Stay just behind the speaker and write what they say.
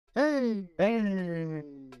Hey.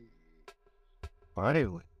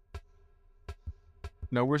 Finally.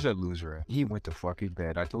 No, where's that loser at? He went to fucking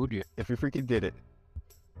bed. I told you. If you freaking did it.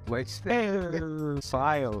 Blake's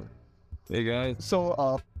File. Hey guys.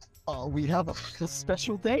 So, we have a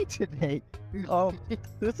special day today.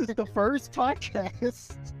 This is the first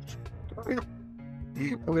podcast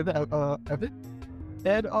with Evan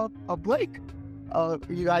and Blake.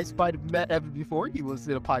 You guys might have met Evan before. He was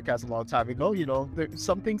in a podcast a long time ago. You know,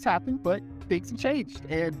 some things happened, but things have changed.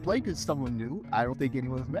 And Blake is someone new. I don't think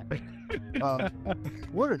anyone's met.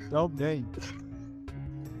 What a dumb name.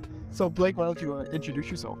 So, Blake, why don't you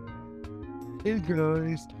introduce yourself? Hey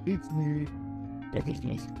guys, it's me.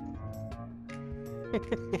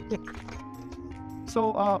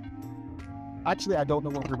 So, actually, I don't know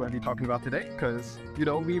what we're going to be talking about today because, you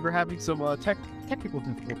know, we were having some technical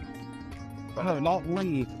difficulties. Not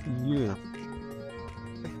late. Yeah.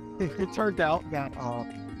 It turned out that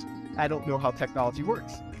I don't know how technology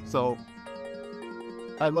works. So,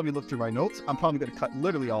 let me look through my notes. I'm probably going to cut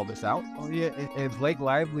literally all this out. Oh yeah, and Blake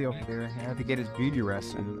Lively over there had to get his beauty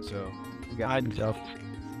rest in, so we got himself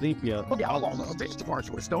sleepy up. Okay, this is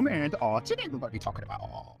March Wisdom, and today we're going to be talking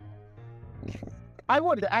about. I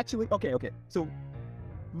wanted to actually. Okay. So,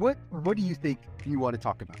 what do you think you want to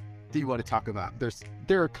talk about? Do you want to talk about?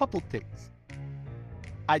 There are a couple things.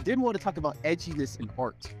 I did want to talk about edginess in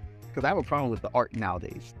art because I have a problem with the art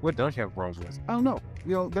nowadays. What don't you have problems with? I don't know.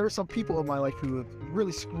 You know, there are some people in my life who have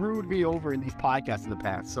really screwed me over in these podcasts in the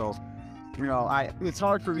past. So, you know, it's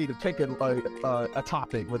hard for me to pick a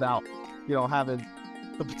topic without, you know, having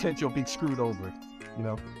the potential of being screwed over. You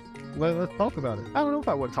know, Let's talk about it. I don't know if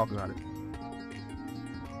I want to talk about it.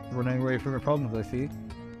 Running away from your problems, I see.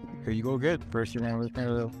 Here you go again. First you're running away from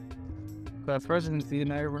the class presidency,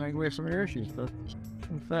 and now you're running away from your issues. So,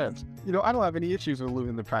 fast. You know, I don't have any issues with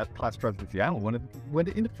losing the class presidency. I don't want to win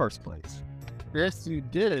it in the first place. Yes, you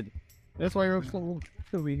did. That's why you're so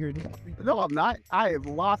here. No, I'm not. I have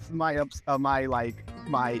lost my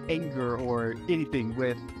anger or anything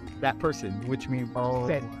with that person, which means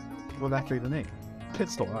well, actually the name,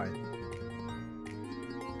 Pistol.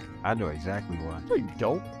 I know exactly why. No, you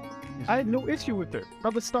don't. I had no issue with her.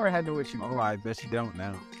 From the start, I had no issue. Oh, I bet you don't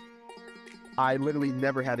now. I literally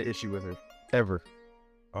never had an issue with her, ever.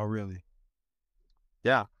 Oh, really?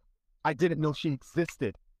 Yeah, I didn't know she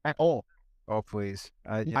existed at all. Oh, please.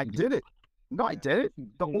 I didn't. No, I didn't.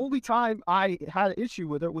 The only time I had an issue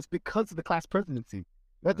with her was because of the class presidency.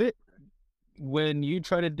 That's it. When you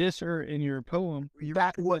try to diss her in your poem,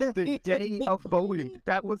 That was the day of voting.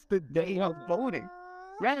 That was the day of voting.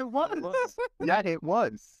 Yeah, it was. Yeah, it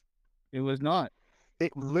was. it was not.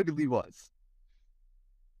 It literally was.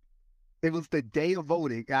 It was the day of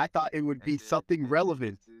voting. And I thought it would be something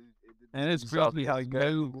relevant. And it's probably how you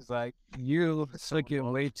go. It's like, you took it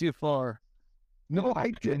way too far. No,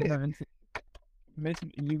 I didn't.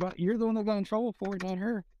 You're the one that got in trouble for it, not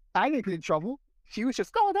her. I didn't get in trouble. She was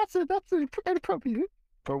just, that's inappropriate.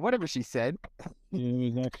 Or whatever she said. Yeah,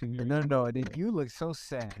 it was actually No, you look so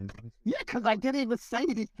sad. Yeah, because I didn't even say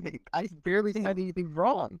anything. I barely said anything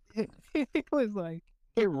wrong. It was like,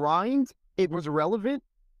 It rhymed. It was relevant.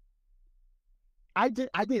 I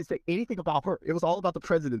didn't say anything about her. It was all about the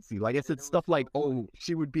presidency. Like I said, stuff like, oh,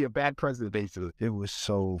 she would be a bad president, basically. it was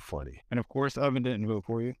so funny. And of course, Evan didn't vote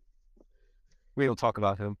for you. We don't talk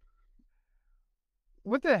about him.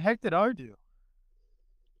 What the heck did I do?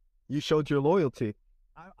 You showed your loyalty.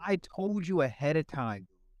 I told you ahead of time.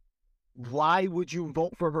 Why would you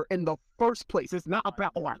vote for her in the first place? It's not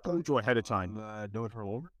about, oh, I told you ahead of time. Know it for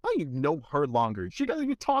longer? How do you know her longer? She doesn't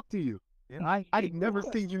even talk to you. Yeah, I never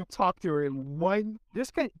seen you talk to her in one.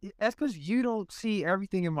 that's because you don't see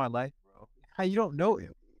everything in my life, bro. How you don't know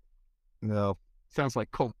it? No. Sounds like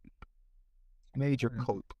cope. Major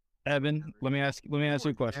cope. Evan, let me ask you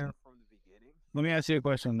a question. Let me ask you a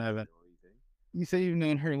question, Evan. You say you've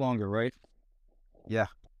known her longer, right? Yeah.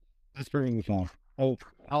 That's pretty fine. Oh,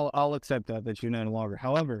 I'll accept that you've known her longer.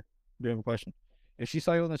 However, I do have a question. If she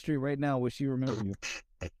saw you on the street right now, would she remember you?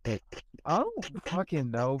 I don't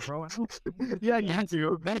fucking know, bro. I don't. Yeah, you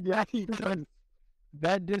do. Yeah, he does.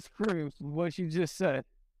 That disproves what you just said.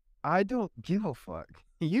 I don't give a fuck.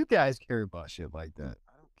 You guys care about shit like that.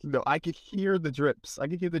 No, I could hear the drips. I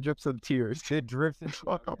could hear the drips of tears. It drifts.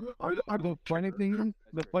 The funny thing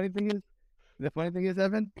is,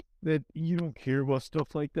 Evan, that you don't care about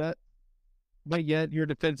stuff like that. But yet your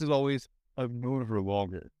defense is always, I've known her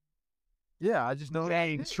longer. Yeah, I just know.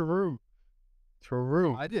 Dang, true.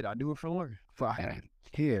 True. I knew it for longer. I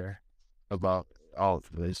care about all of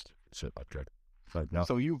this shit like that. But no.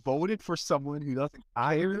 So you voted for someone who doesn't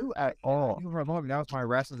care you at all. You were wrong. That was my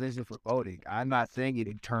rationalization for voting. I'm not saying it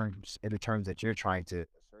in the terms that you're trying to.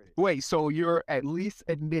 Wait, so you're at least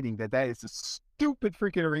admitting that that is a stupid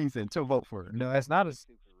freaking reason to vote for it? No, that's not a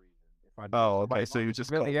stupid reason. If I do. Oh, okay. So you just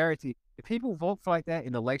familiarity. People vote for like that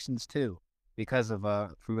in elections too, because of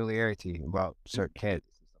familiarity about certain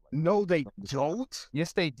candidates. No, they don't.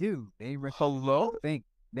 Yes, they do. Hello?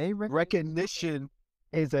 Recognition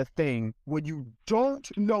is a thing when you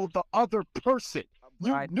don't know the other person.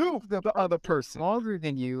 You knew the other person longer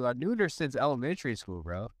than you. I knew her since elementary school,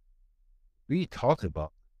 bro. What are you talking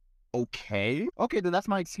about? Okay, then that's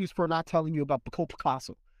my excuse for not telling you about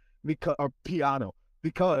Picasso, or piano,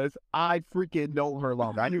 because I freaking know her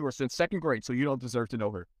longer. I knew her since second grade, so you don't deserve to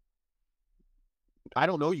know her. I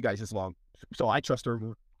don't know you guys as long, so I trust her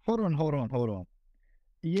more. Hold on.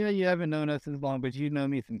 Yeah, you haven't known us as long, but you know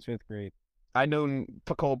me since 5th grade. I known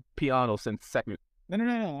piano since second.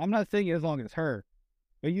 No. I'm not saying as long as her,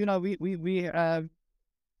 but you know we have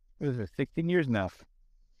 16 years now.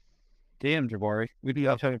 Damn, Jabari, we'd be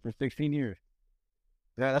each other for 16 years.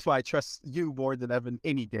 Yeah, that's why I trust you more than Evan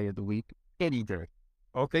any day of the week. Any day.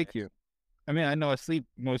 Oh, thank you. I mean, I know I sleep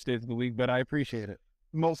most days of the week, but I appreciate it.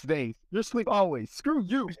 Most days. You sleep always. Screw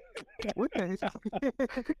you. What the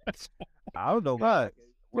I don't know. But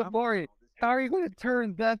Jabari, how are you going to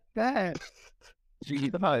turn that bad?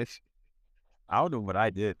 Jesus. I don't know what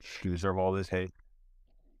I did to deserve all this hate.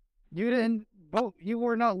 You didn't vote. You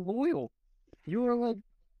were not loyal. You were like,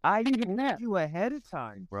 I even knew you ahead of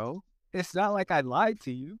time, bro. It's not like I lied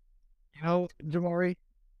to you. You know, Jabari,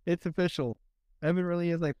 it's official. Evan really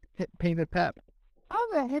is like painted pap.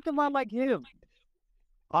 How the heck am I like him?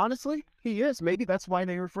 Honestly, he is. Maybe that's why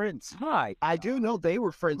they were friends. Hi. I do know they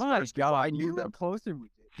were friends first. God, I knew them. Closer with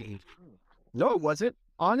it. No, it wasn't.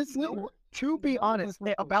 Honestly, to be honest,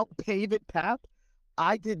 about Pavement Pap,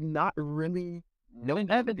 I did not really know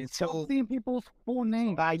Evan until seeing people's full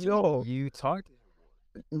names. I know. You talked to him.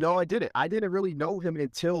 No, I didn't. I didn't really know him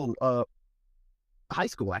until high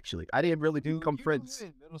school, actually. I didn't really become friends.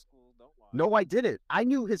 In middle school, don't lie. No, I didn't. I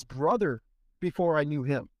knew his brother before I knew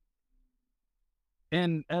him.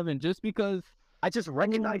 And Evan, just because I just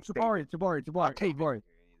recognized Jabari. Okay,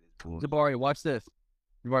 Jabari, watch this.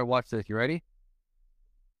 Jabari, watch this. You ready?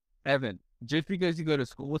 Evan, just because you go to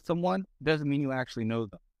school with someone doesn't mean you actually know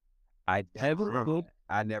them.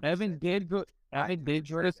 Evan did go. I did.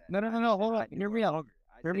 No. Hold on. Hear me out.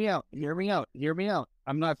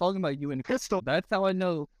 I'm not talking about you and Pistol. That's how I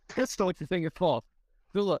know Pistol what you're saying is false.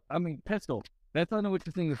 So look, Pistol. That's how I know what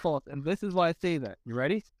you're saying is false. And this is why I say that. You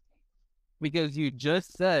ready? Because you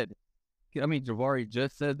just said, Jabari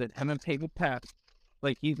just said that him and Pavement Pap,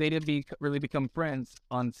 like they didn't really become friends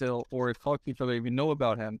until, or talk to each other, even know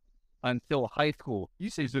about him until high school. You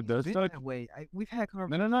said he's been that way. We've had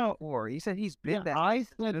conversations No. before. He said he's been that. I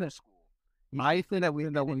said that. I said that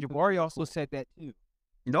when Jabari also said that too.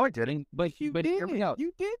 No, I didn't. But hear me out.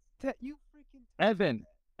 You did. You Evan,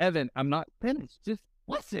 freaking. I'm not finished. Just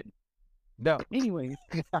listen. No. Anyways,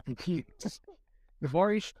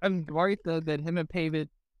 Jabari said that him and Pavement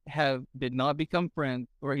did not become friends,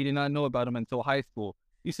 or he did not know about him until high school.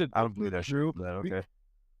 He said, I don't believe that's true. Okay.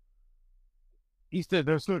 He said,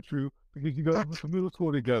 that's not true, because you guys went to middle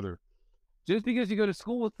school together. Just because you go to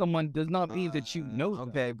school with someone does not mean that you know them.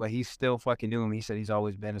 Okay, but he's still fucking knew him. He said he's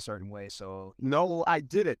always been a certain way, so. No, I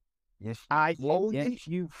didn't. Yes,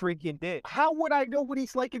 you freaking did. How would I know what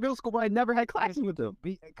he's like in middle school when I never had classes with him?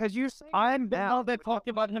 Because you're saying I'm now that talked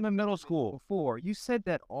about him in middle school. Before. You said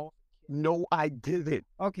that all. No, I didn't.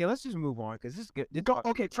 Okay, let's just move on, because this is good.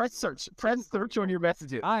 Okay, press search. Press search on your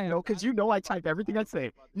messages. I know, because you know I type everything I say.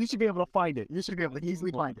 You should be able to find it. You should be able to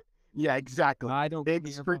easily find it. Yeah, exactly. I don't.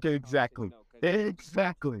 Exactly.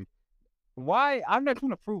 Exactly. Why? I'm not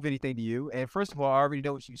trying to prove anything to you. And first of all, I already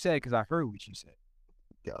know what you said because I heard what you said.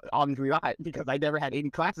 Honestly, not because I never had any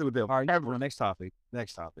classes with them. All right, ever. Next topic.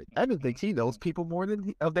 Evan thinks he knows people more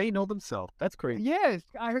than they know themselves. That's crazy. Yes,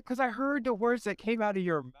 because I heard the words that came out of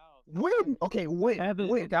your mouth. When? Okay, when? Evan,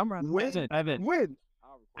 when? Evan. When?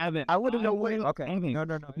 Evan. I wouldn't know when. Okay. Evan.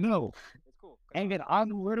 No. It's cool. Evan,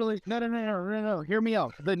 I'm literally no. Hear me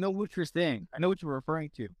out. I know what you're saying. I know what you're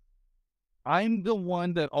referring to. I'm the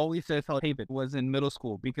one that always says how Pavement was in middle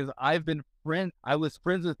school because I was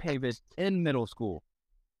friends with Pavement in middle school.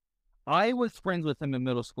 I was friends with him in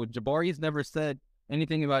middle school. Jabari's never said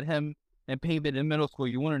anything about him and Pavement in middle school.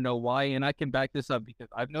 You want to know why? And I can back this up because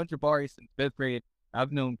I've known Jabari since 5th grade.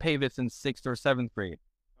 I've known Pavement since 6th or 7th grade.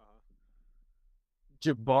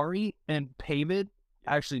 Jabari and Pavement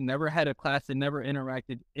actually never had a class and never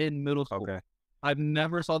interacted in middle school. Okay. I've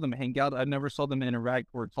never saw them hang out. I've never saw them interact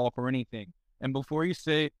or talk or anything. And before you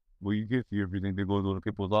say, well, you get to see everything that goes on in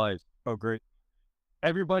people's lives. Oh, great.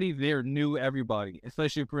 Everybody there knew everybody,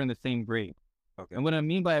 especially if we're in the same grade. Okay. And what I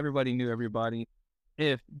mean by everybody knew everybody,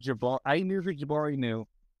 if I knew who Jabari knew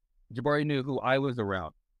who I was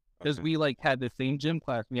around. Because we like had the same gym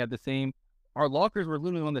class. We had the same, our lockers were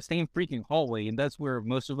literally on the same freaking hallway. And that's where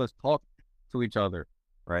most of us talked to each other.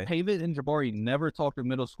 Right. David and Jabari never talked in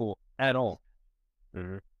middle school at all.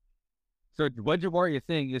 Mm-hmm. So what Jabari is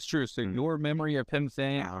saying is true. So your memory of him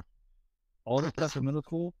saying all this stuff in middle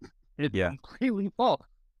school, it's completely false.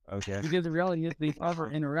 Okay. Because the reality is they never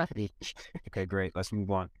interacted. Okay, great. Let's move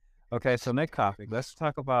on. Okay, so next topic. Let's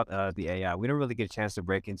talk about the AI. We didn't really get a chance to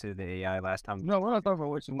break into the AI last time. No, we're not talking about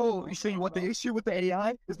what you. Oh, you see what the issue with the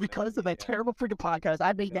AI is because of that terrible freaking podcast.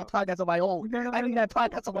 I made that podcast on my own.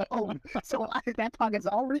 So that podcast is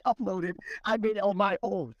already uploaded. I made it on my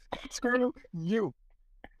own. Screw you.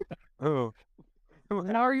 Oh.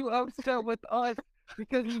 How are you upset with us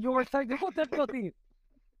because of your technical difficulties?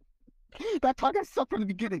 That podcast sucked from the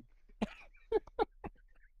beginning.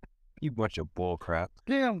 You bunch of bull crap.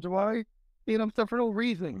 Damn, Jabari. I'm upset for no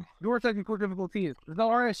reason. Your technical difficulties. It's not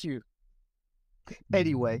our issue.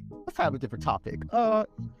 Anyway, let's have a different topic. What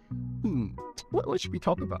should we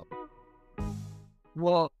talk about?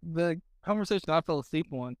 Well, the conversation I fell asleep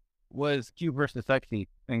on was cute versus sexy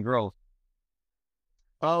and girls.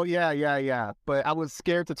 Oh, yeah. But I was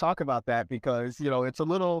scared to talk about that because, it's a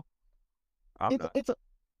little...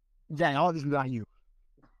 Yeah, this is not you.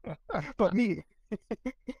 But me,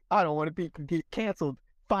 I don't want to get canceled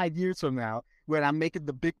 5 years from now when I'm making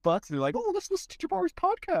the big bucks and they're like, oh, let's listen to Jabari's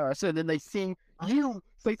podcast. And then they see you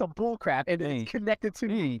say some bull crap and it's connected to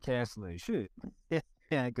They me. ain't canceling shit.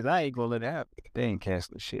 Yeah, because I ain't going to let it happen. They ain't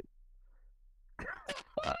canceling shit.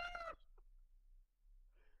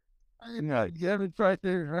 You haven't tried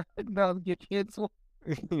to not get canceled.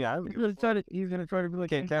 Yeah, He's gonna try to be like,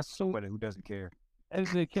 can't cancel somebody who doesn't care. And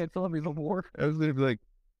they can't tell me no more. I was gonna be like,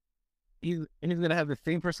 he's gonna have the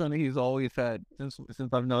same persona he's always had since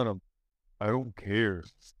I've known him. I don't care.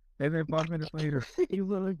 And then 5 minutes later, he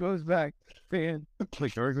literally goes back saying,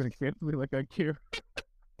 like, are you gonna cancel me like I care?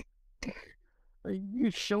 Like, you're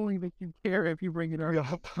showing that you care if you bring it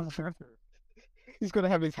up. He's going to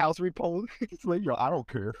have his house repoed. He's like, yo, I don't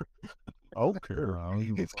care. I don't care.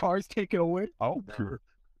 His car's taken away. I don't care.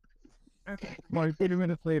 Like 30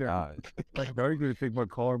 minutes later, like, are you going to take my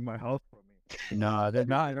car and my house from me? No, they're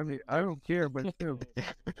not. I mean, I don't care, but still,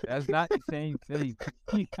 that's not the same thing.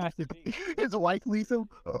 He has to be. His wife leaves him.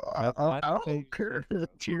 I don't care.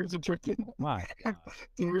 Tears are dripping. My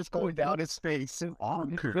Tears going down his face. I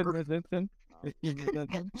don't care.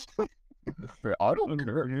 I don't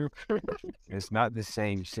care. It's not the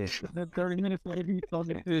same shit. Then 30 minutes later, he's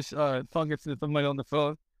talking to somebody on the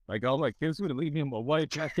phone. Like, all my kids would leave me and my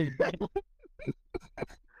wife back in bed.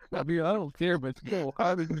 I mean, I don't care, but still,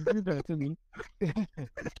 how did you do that to me?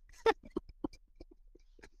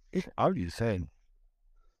 I'm just saying.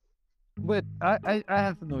 But I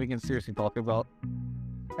have something we can seriously talk about.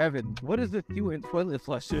 Evan, what is this you in toilet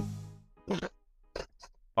flusher?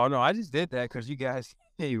 Oh, no, I just did that because you guys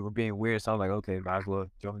you were being weird, so I'm like, okay, might as well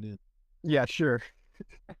join in. Yeah, sure.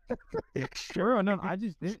 Sure, no, I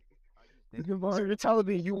just did. So you're telling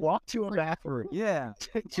me you walked to a bathroom? Yeah.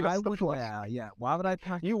 Yeah. Why would I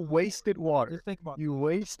pack? You wasted water. Just think about You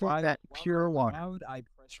wasted that pure water. Why would I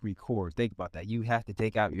press record? Think about that. You have to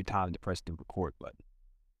take out your time to press the record button.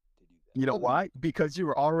 You know why? Because you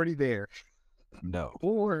were already there. No.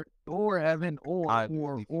 Or Evan,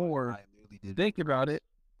 think about it.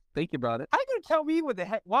 Think about it. How you gonna tell me what the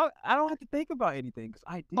heck? Well, I don't have to think about anything because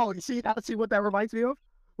I did. Oh, you see what that reminds me of?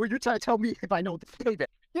 Where you're trying to tell me if I know the payback.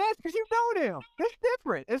 Yes, because you know them. It's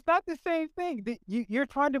different. It's not the same thing. You're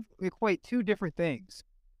trying to equate two different things.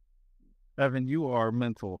 Evan, you are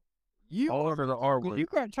mental. You all over the R word. You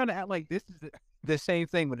are trying to act like this is the same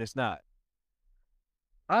thing when it's not.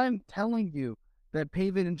 I'm telling you that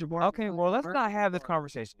Pavin and Jabari. Okay, well, let's not have this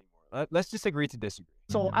conversation anymore. Let's just agree to disagree.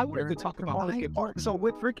 So I wanted to talk about art. So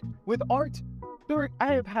with art,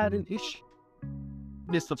 I have had an issue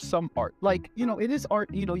of some art. Like, it is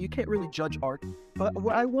art, you can't really judge art. But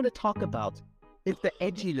what I want to talk about is the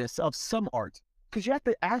edginess of some art. Because you have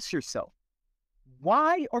to ask yourself,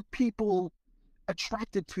 why are people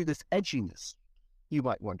attracted to this edginess? You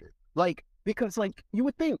might wonder. Like, because you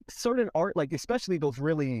would think certain art, like especially those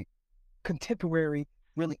really contemporary,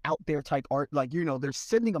 really out there type art, they're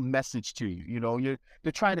sending a message to you,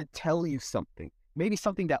 they're trying to tell you something. Maybe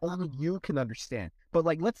something that only you can understand. But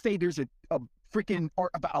let's say there's a freaking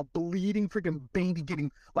art about a bleeding freaking baby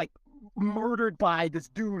getting murdered by this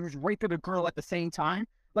dude who's raping a girl at the same time.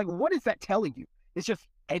 What is that telling you? It's just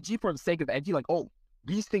edgy for the sake of edgy. Like, oh,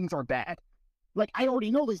 these things are bad. Like, I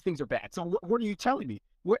already know these things are bad. So what are you telling me?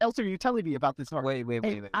 What else are you telling me about this art? Wait.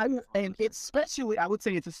 And it's especially, I would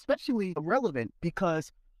say it's especially relevant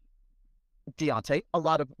because Deontay, a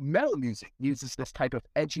lot of metal music uses this type of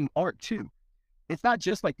edgy art too. It's not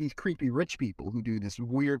just like these creepy rich people who do this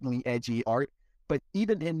weirdly edgy art, but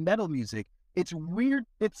even in metal music, it's weird.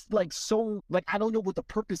 It's like so, like, I don't know what the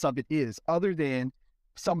purpose of it is other than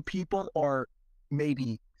some people are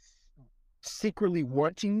maybe secretly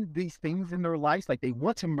wanting these things in their lives. Like they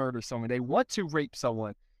want to murder someone, they want to rape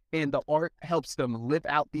someone, and the art helps them live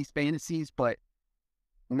out these fantasies, but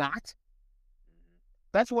not.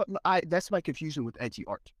 That's my confusion with edgy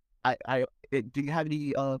art. Do you have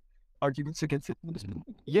any arguments against it?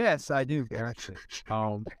 Yes, I do actually.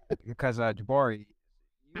 Because Jabari,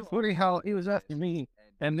 It's funny how he was asking me,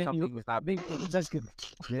 and then something you was not big. That's good.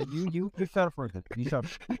 yeah, you shut up for a second. You shut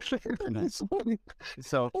up.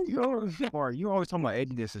 So Jabari, you always talking about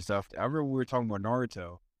edginess and stuff. I remember we were talking about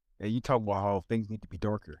Naruto, and you talk about how things need to be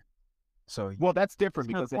darker. So Well, that's different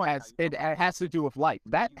because it has to do with life.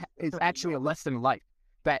 That is actually a lesson in life.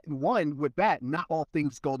 That one, with that, not all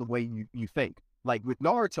things go the way you think. Like with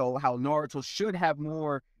Naruto, how Naruto should have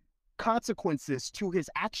more consequences to his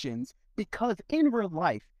actions because in real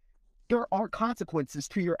life, there are consequences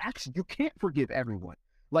to your actions. You can't forgive everyone.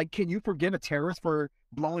 Like, can you forgive a terrorist for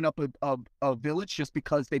blowing up a village just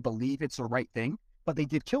because they believe it's the right thing? But they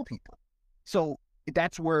did kill people. So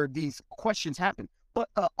that's where these questions happen. But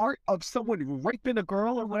art of someone raping a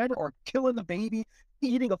girl or whatever, or killing a baby,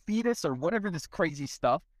 eating a fetus or whatever this crazy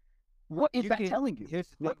stuff, what is that telling you?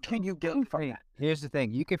 What can you get from that? Here's the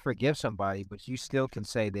thing. You can forgive somebody, but you still can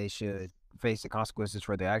say they should face the consequences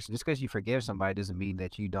for their actions. Just because you forgive somebody doesn't mean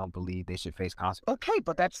that you don't believe they should face consequences. Okay,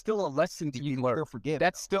 but that's still a lesson to be learned. Still forgive.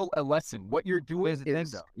 That's still a lesson. What you're doing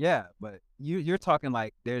is yeah, but you're talking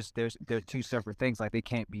like they're two separate things. Like they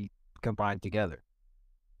can't be combined together.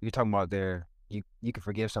 You're talking about you can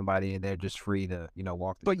forgive somebody and they're just free to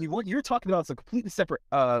walk. But what you're talking about is a completely separate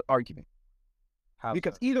argument. How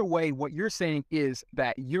because so? either way, what you're saying is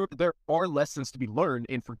that there are lessons to be learned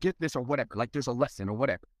in forgiveness or whatever. Like there's a lesson or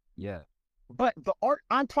whatever. Yeah. But the art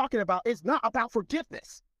I'm talking about is not about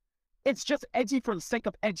forgiveness. It's just edgy for the sake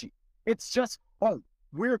of edgy. It's just, oh,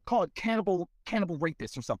 we're called cannibal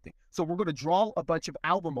rapists or something. So we're going to draw a bunch of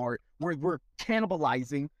album art where we're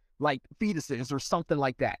cannibalizing like fetuses or something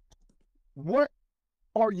like that. What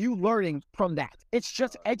are you learning from that? It's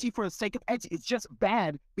just edgy for the sake of edgy. It's just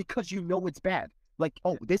bad because you know it's bad. Like,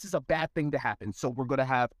 oh, this is a bad thing to happen, so we're going to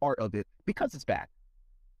have art of it because it's bad.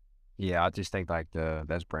 Yeah, I just think like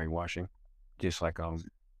that's brainwashing. Just like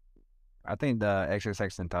I think the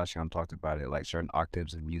XXXTentacion talked about it. Like certain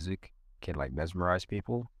octaves of music can like mesmerize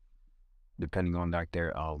people, depending on like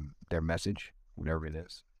their message, whatever it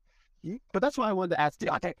is. But that's why I wanted to ask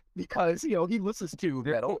Deontay, because he listens to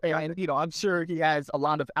metal, and I'm sure he has a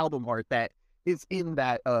lot of album art that is in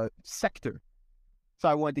that sector. So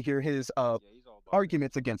I wanted to hear his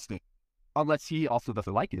arguments against it. Unless he also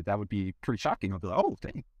doesn't like it, that would be pretty shocking. I'll be like, oh,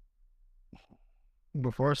 dang.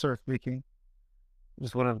 Before I start speaking, I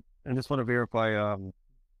just want to verify. And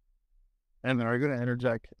then are you going to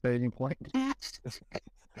interject at any point?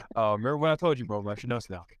 Remember when I told you, bro? I should know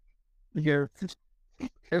now. Yeah.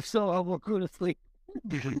 If so, I will go to sleep.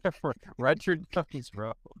 Write your notes,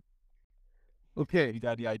 bro. Okay. You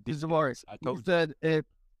got the idea. This is Morris. I told you said it.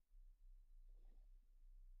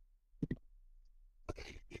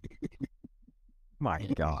 My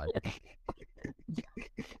God.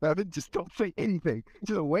 Evan, just don't say anything.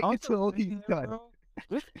 Just wait until he's done.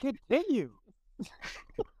 Just continue.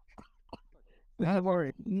 Not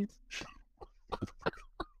worry.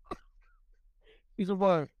 He's a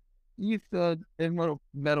bar. You said in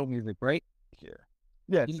metal music, right?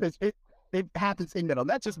 Yeah. Yes, it happens in metal.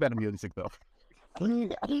 Not just metal music, though.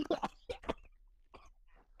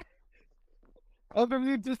 Other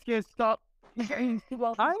you just can't stop. I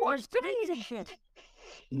was saying shit.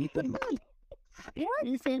 You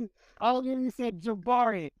said, all you said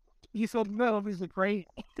Jabari. You said metal music, right?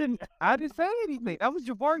 I didn't say anything. That was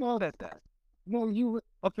Jabari who said that. No, you.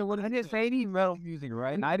 Okay, well, I didn't say any metal music,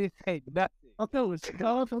 right? And I didn't say that. Okay,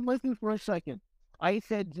 listen for a second. I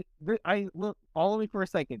said, look, follow me for a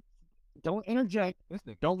second. Don't interject.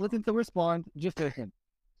 Don't listen to respond. Just listen.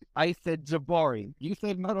 I said Jabari. You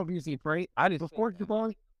said metal music, right? I didn't. Before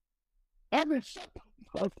Jabari. Evan,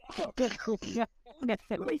 I said.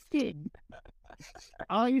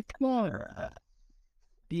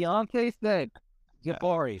 Deontay said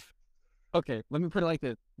Jabari. Okay, let me put it like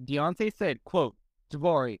this. Deontay said, quote,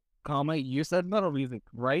 Jabari, comma, you said metal music,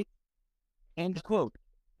 right? End quote.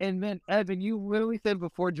 And then Evan, you literally said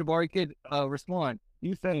before Jabari could respond,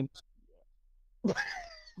 you said,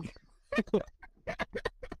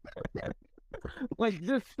 like,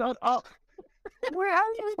 just shut up. Where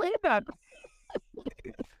how do you say that?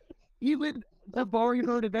 Even Jabari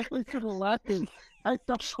heard eventually to the left and I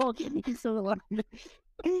stopped talking. He's so laughing.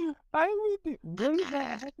 I mean, what does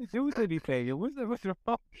that have to do with anything? It wasn't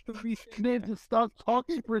wrong to me. Man, just stop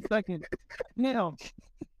talking for a second. Now,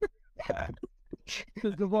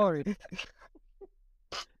 to Jabari.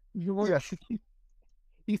 Yes.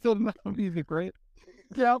 He still metal music, right?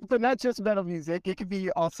 Yeah, but not just metal music. It could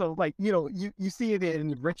be also like, you see it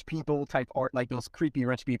in rich people type art, like those creepy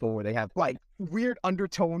rich people where they have like weird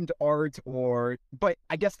undertoned art but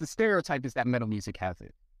I guess the stereotype is that metal music has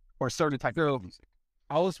it. Or certain type of music.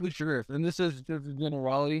 I will switch your earth, and this is just a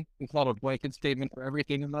generality. It's not a blanket statement for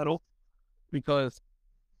everything in metal, because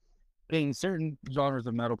in certain genres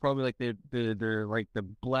of metal, probably like the like the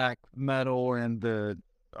black metal and the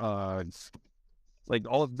like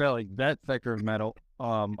all of that, like that sector of metal.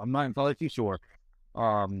 I'm not entirely sure.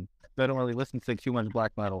 I don't really listen to too much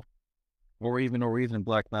black metal, or even Norwegian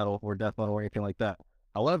black metal or death metal or anything like that.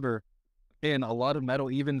 However, in a lot of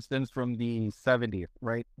metal, even stems from the 70s,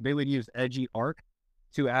 right? They would use edgy art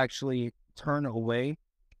to actually turn away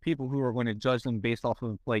people who are going to judge them based off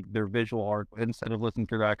of like their visual art instead of listening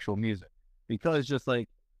to their actual music. Because just like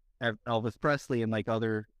Elvis Presley and like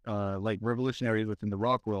other like revolutionaries within the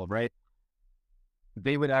rock world, right?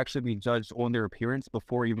 They would actually be judged on their appearance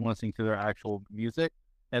before even listening to their actual music.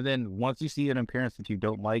 And then once you see an appearance that you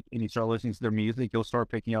don't like and you start listening to their music, you'll start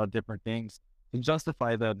picking out different things to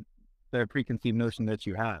justify the preconceived notion that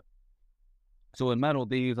you have. So in metal,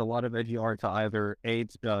 they use a lot of edgy art to either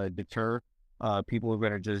deter people who are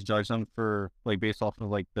going to just judge them for like based off of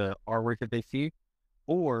like the artwork that they see,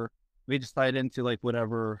 or they just tie it into like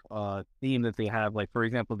whatever theme that they have. Like for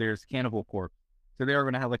example, there's Cannibal Corpse, so they are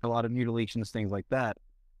going to have like a lot of mutilations, things like that.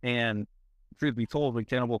 And truth be told, when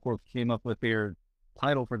Cannibal Corpse came up with their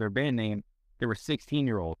title for their band name, they were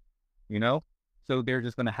 16-year-olds, so they're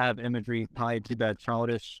just going to have imagery tied to that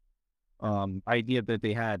childish idea that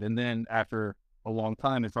they had. And then after a long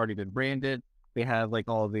time, it's already been branded. They have like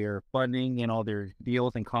all their funding and all their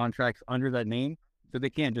deals and contracts under that name, so they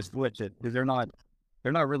can't just switch it because they're not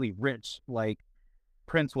really rich like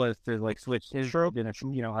Prince was to like switch his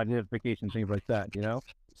identification, things like that.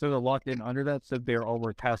 So they're locked in under that, so their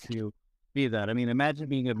artwork has to be that. I mean, imagine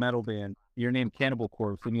being a metal band, your name Cannibal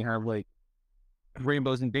Corpse, and you have like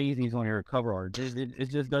rainbows and daisies on your cover art. It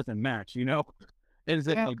just doesn't match, It's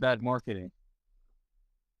like bad marketing.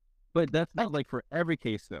 But that's not like for every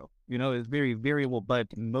case though. It's very variable, but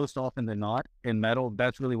most often than not in metal,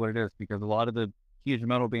 that's really what it is, because a lot of the huge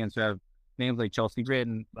metal bands have names like Chelsea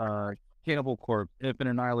Grin, Cannibal Corpse,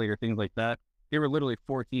 Infinite Annihilator, things like that. They were literally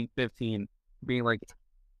 14, 15, being like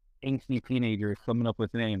angsty teenagers coming up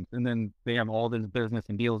with names, and then they have all this business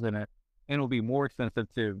and deals in it, and it'll be more expensive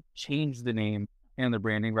to change the name and the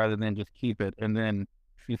branding rather than just keep it, and then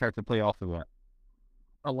you have to play off of that.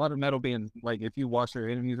 A lot of metal bands, like if you watch their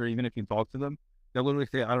interviews or even if you talk to them, they'll literally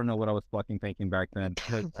say, I don't know what I was fucking thinking back then.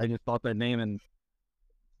 I just thought that name and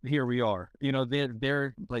here we are.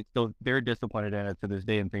 They're like, so they're disappointed in it to this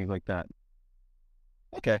day and things like that.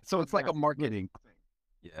 Okay. So it's like a marketing thing.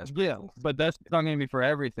 Yeah, but that's not going to be for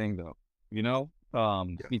everything though,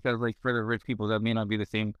 because like for the rich people, that may not be the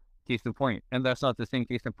same case in point. And that's not the same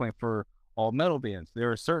case in point for all metal bands.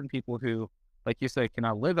 There are certain people who, like you said,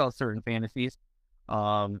 cannot live out certain fantasies.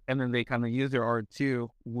 And then they kind of use their art to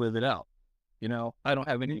live it out. I don't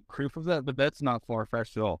have any proof of that, but that's not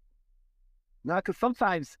far-fetched at all. No, because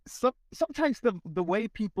sometimes the way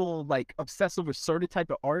people like obsess over certain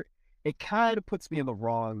type of art, it kind of puts me in the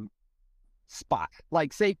wrong spot.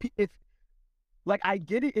 Like say if like I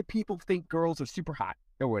get it if people think girls are super hot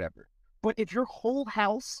or whatever, but if your whole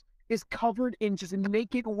house is covered in just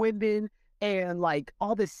naked women and like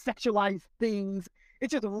all this sexualized things,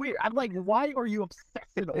 it's just weird. I'm like, why are you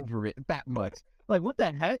obsessing over it that much? Like, what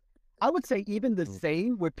the heck? I would say even the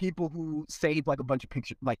same with people who save like a bunch of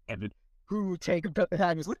pictures, like Evan, who take a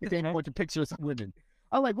bunch of pictures of women.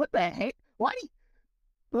 I'm like, what the heck? Why?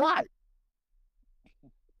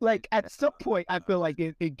 Like, at some point, I feel like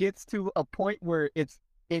it gets to a point where it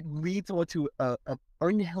leads onto a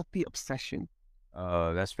unhealthy obsession.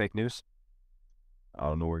 That's fake news. I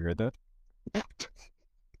don't know where you're at that.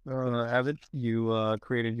 Evan, you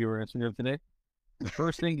created your Instagram today. The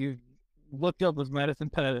first thing you looked up was Madison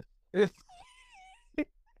Pettis.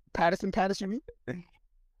 Pattis, you mean?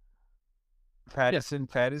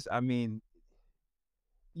 Pettis. I mean,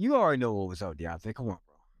 you already know what was out there. I think, come on,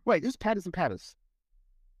 bro. Wait, who's Pattis?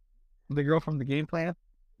 The girl from the Game Plan?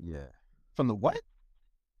 Yeah, From the what?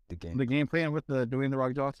 the game. The game playing with the doing the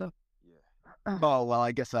Rock Jaw stuff. Yeah. Oh well,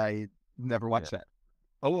 I guess I never watched that.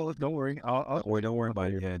 Oh well, don't worry. Don't worry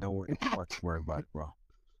about it. Yeah, don't worry. Don't worry about it, bro.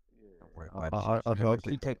 Don't worry about it. I'll help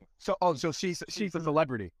you. So she's a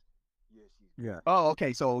celebrity. Yeah. Oh,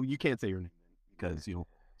 okay. So you can't say her name because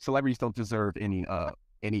celebrities don't deserve any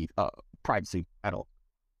privacy at all.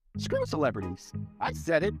 Screw celebrities. I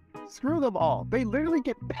said it. Screw them all. They literally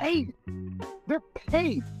get paid. They're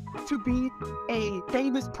paid to be a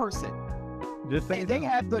famous person. Just saying. And they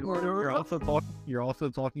have the. You're also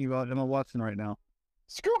talking about Emma Watson right now.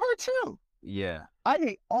 Screw her too. Yeah. I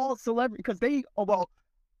hate all celebrities because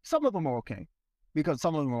some of them are okay because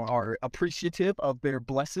some of them are appreciative of their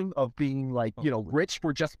blessing of being rich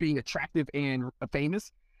for just being attractive and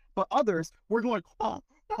famous. But others, we're going,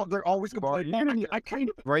 they're always complaining. I kind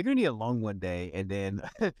of. Bro, you're gonna need a long one day, and then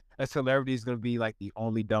a celebrity is gonna be like the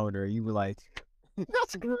only donor. You be like,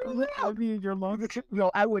 That's your longest.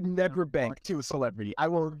 No, I would never bank to a celebrity. I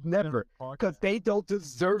will never, because they don't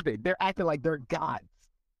deserve it. They're acting like they're gods.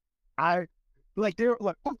 They're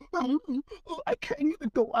like, I can't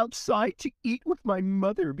even go outside to eat with my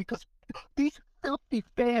mother because these filthy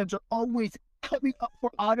fans are always coming up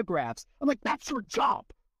for autographs. I'm like, that's your job.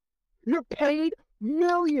 You're paid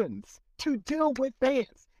millions to deal with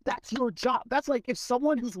fans. That's your job. That's like if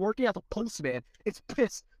someone who's working as a postman is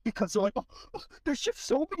pissed because they're like, there's just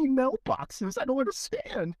so many mailboxes. I don't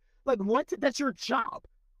understand. Like, what? That's your job.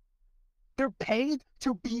 They're paid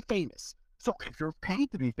to be famous. So if you're paid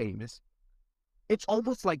to be famous, it's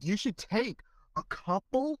almost like you should take a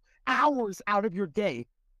couple hours out of your day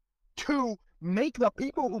to make the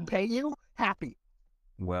people who pay you happy.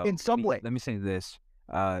 well, in some way. Let me say this.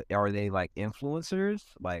 Are they like influencers?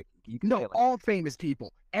 Like you can No, say, like, all famous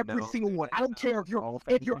people. Every No, single one. I don't care if all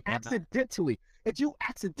you famous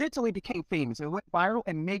accidentally became famous and went viral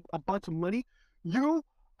and made a bunch of money, you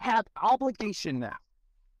have obligation now.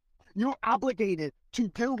 You're obligated to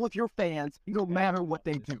deal with your fans no matter what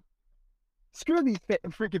they do. Screw these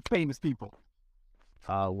freaking famous people.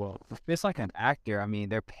 well, if it's like an actor, I mean,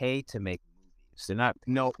 they're paid to make movies. They're not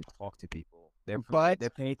paid No, to talk to people. They're but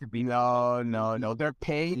paid to be no. They're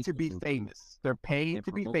paid to be famous. They're paid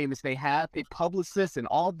to be famous. They have a publicist and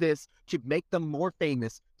all this to make them more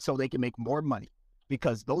famous so they can make more money.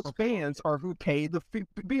 Because those fans are who pay the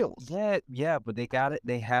bills. Yeah, but they got it.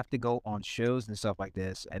 They have to go on shows and stuff like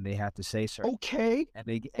this, and they have to say certain. Okay, And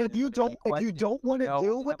they if you don't want to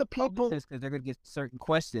deal with the people, because they're gonna get certain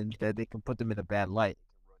questions that they can put them in a bad light.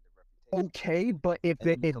 okay, but if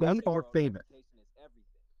they are famous,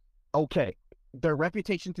 okay, their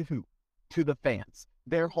reputation to who? To the fans.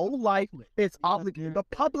 Their whole life is obligated. The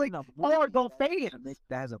public are the fans.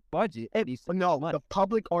 That has a budget. No, the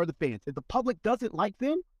public are the fans. If the public doesn't like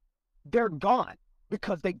them, they're gone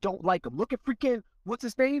because they don't like them. Look at freaking, what's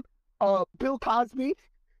his name? Bill Cosby.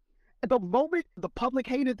 At the moment the public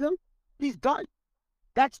hated them, he's done.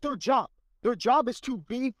 That's their job. Their job is to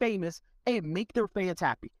be famous and make their fans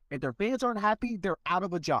happy. If their fans aren't happy, they're out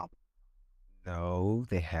of a job. No,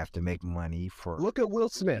 they have to make money for. Look at Will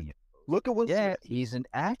Smith. Look at Will Yeah, Smith. he's an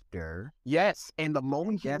actor. Yes, and the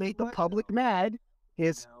moment he Guess made the what? public mad,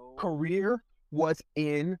 his No. career was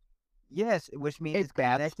in Yes, which means it's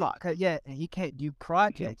bad connected, spot. Yeah, and he can't do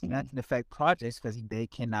projects, and that can affect projects because they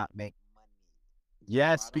cannot make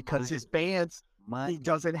Yes, because his fans, money. he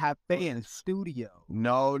doesn't have fans. Studio.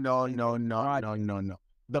 No. The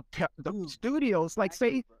studios, like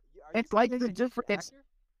say, it's like the different. It's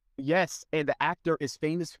yes, and the actor is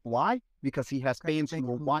famous. Why? Because he has fans who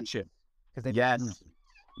will watch him.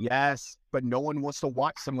 Yes, but no one wants to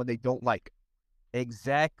watch someone they don't like.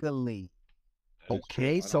 Exactly.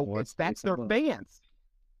 Okay, so that's their fans.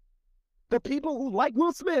 The people who like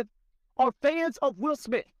Will Smith are fans of Will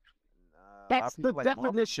Smith. That's the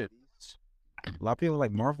definition. A lot of people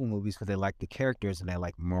like Marvel movies because they like the characters and they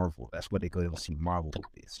like Marvel. That's what they go to see Marvel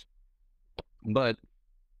movies. But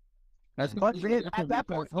that's But completely at that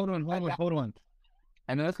point, hold on.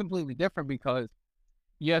 And that's completely different because,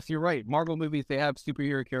 yes, you're right. Marvel movies, they have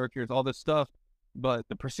superhero characters, all this stuff. But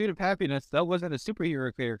the Pursuit of Happiness, that wasn't a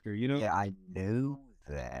superhero character, you know? Yeah, I knew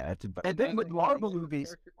that. But and then with Marvel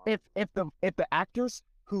movies, if the actors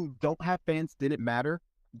who don't have fans didn't matter,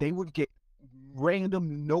 they would get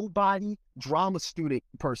random nobody drama student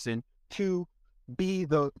person to be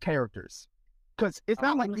the characters. Because it's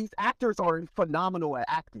not like these actors are phenomenal at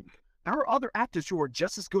acting. There are other actors who are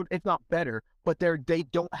just as good, if not better, but they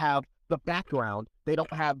don't have the background, they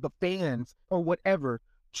don't have the fans or whatever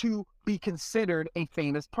to be considered a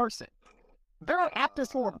famous person. There are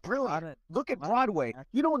actors who are brilliant. Look at Broadway.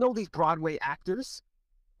 You don't know these Broadway actors.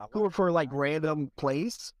 who are for like random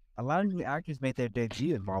plays. A lot of new actors made their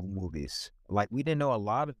debut in Marvel movies. Like we didn't know a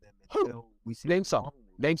lot of them Who? until we see Name some.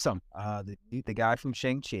 Name some. the guy from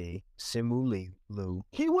Shang-Chi, Simu Liu.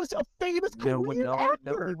 He was a famous Korean actor.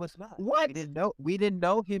 No, he was not. What? We didn't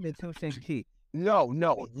know him until Shang-Chi. No,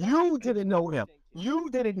 you didn't know him. You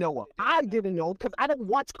didn't know him. I didn't know him because I didn't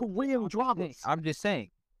watch Korean dramas. I'm just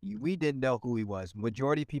saying, we didn't know who he was.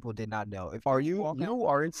 Majority of people did not know. If You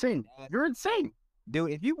are insane. You're insane.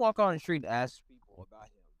 dude, if you walk on the street and ask people about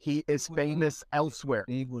him, He is famous elsewhere.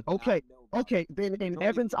 they would Okay, not know. okay. Then in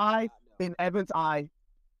Evan's eye,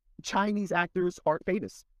 Chinese actors aren't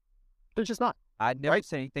famous. They're just not. I never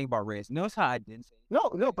said anything about race. Notice how I didn't say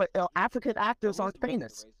No, but African actors aren't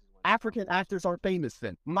famous. African actors aren't famous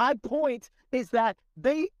then. My point is that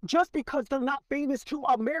they, just because they're not famous to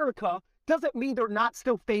America, doesn't mean they're not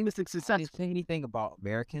still famous and I successful. didn't say anything about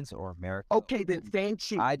Americans or America. Okay, then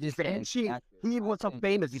Shang-Chi. I just said Shang-Chi, actors. he I was a said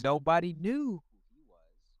famous. Nobody knew who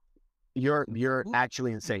he was. You're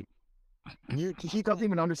actually insane. He doesn't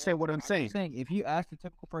even understand what I'm saying. If you ask the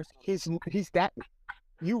typical person, He's that.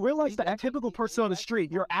 You realize that a typical person on the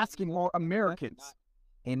street, you're asking more Americans.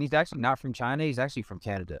 and he's actually not from China, he's actually from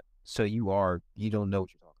Canada. So you don't know what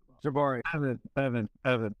you're talking about. Jabari,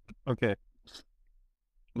 Evan. Okay.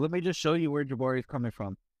 Let me just show you where Jabari is coming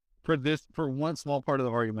from. For one small part of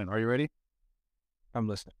the argument. Are you ready? I'm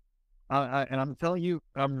listening. And I'm telling you,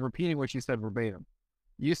 I'm repeating what you said verbatim.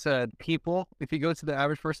 You said people, if you go to the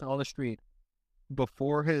average person on the street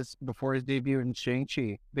before his debut in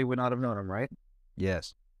Shang-Chi, they would not have known him, right?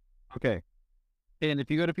 Yes. Okay. And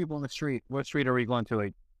if you go to people on the street, what street are we going to?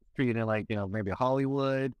 Like street in maybe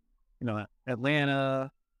Hollywood,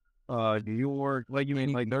 Atlanta, New York, like you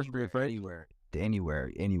mean like those streets, right?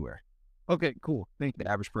 Anywhere. Okay, cool. Thank you.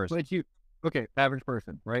 The average person. Okay, average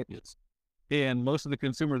person, right? Yes. And most of the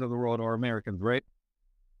consumers of the world are Americans, right?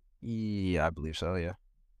 Yeah, I believe so, yeah.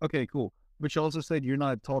 Okay, cool. But you also said you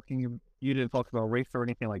didn't talk about race or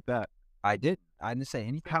anything like that. I didn't say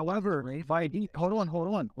anything. However, hold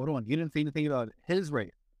on. You didn't say anything about his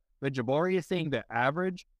race. But Jabari is saying the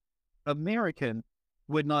average American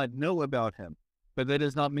would not know about him. But that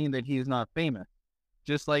does not mean that he is not famous.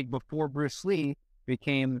 Just like before Bruce Lee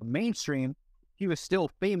became mainstream, he was still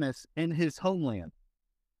famous in his homeland.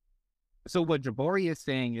 So what Jabari is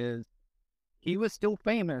saying is he was still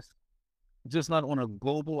famous, just not on a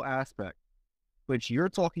global aspect. But you're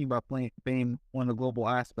talking about fame on a global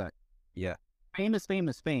aspect. Yeah. Fame is fame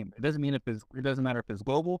is fame. It doesn't matter if it's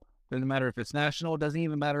global, it doesn't matter if it's national, it doesn't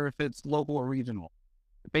even matter if it's local or regional.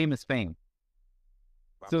 Fame is fame.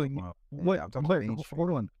 So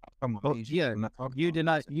hold on. Yeah, you did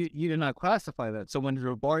not classify that. So when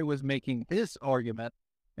Jabari was making his argument,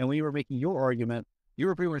 and when you were making your argument, you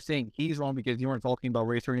were pretty much saying he's wrong because you weren't talking about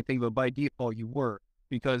race or anything, but by default you were,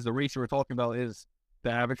 because the race you were talking about is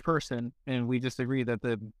the average person, and we just agreed that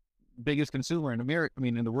the biggest consumer in America,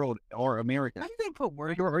 in the world, are Americans. How do they put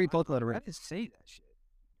words? You already talked about it. I didn't say that shit.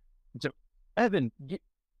 So, Evan,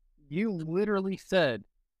 you literally said,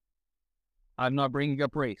 I'm not bringing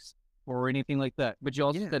up race or anything like that. But you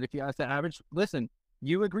also said if you ask the average, listen,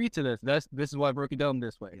 you agreed to this. This is why I broke it down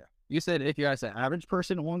this way. Yeah. You said if you ask the average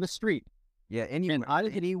person on the street. Yeah, anywhere. I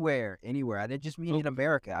didn't just mean in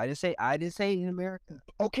America. I didn't say in America.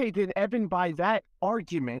 Okay, then Evan, by that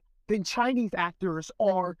argument, then Chinese actors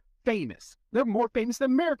are famous. They're more famous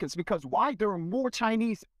than Americans because why? There are more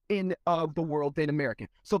Chinese in the world than American.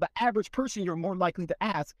 So the average person you're more likely to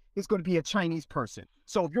ask is going to be a Chinese person.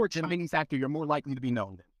 So if you're a Chinese actor, you're more likely to be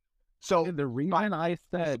known. So the reason I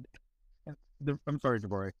said, I'm sorry,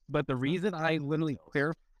 Jabari, but the reason I literally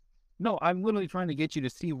I'm literally trying to get you to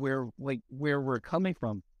see where we're coming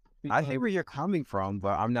from. I see where you're coming from,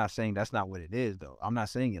 but I'm not saying that's not what it is, though. I'm not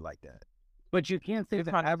saying it like that. But you can't say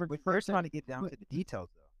the average person. We're trying to get down to the details,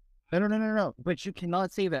 though. No. But you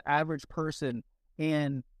cannot say the average person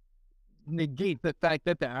and negate the fact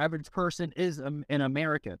that the average person is an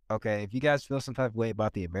American. Okay, if you guys feel some type of way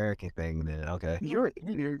about the American thing, then okay. You're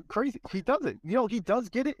crazy. He doesn't. He does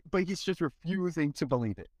get it, but he's just refusing to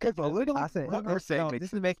believe it. Because a little. I said,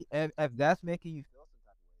 this is making. If that's making you feel some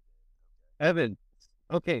type of way, Evan.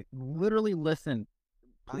 Okay, literally listen.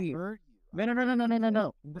 Please.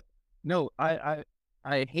 No. No, I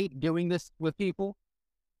hate doing this with people.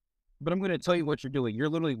 But I'm going to tell you what you're doing. You're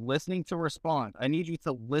literally listening to respond. I need you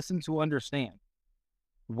to listen to understand.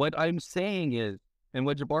 What I'm saying is, and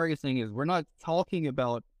what Jabari is saying is, we're not talking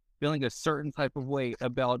about feeling a certain type of way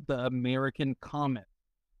about the American comment.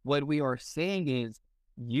 What we are saying is,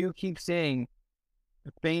 you keep saying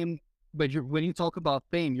fame, but when you talk about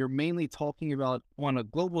fame, you're mainly talking about on a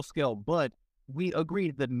global scale, but we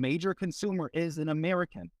agreed the major consumer is an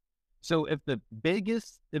American. So if the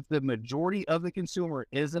majority of the consumer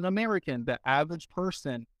is an American, the average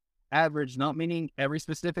person, average, not meaning every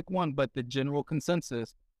specific one, but the general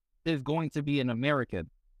consensus is going to be an American.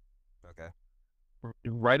 Okay.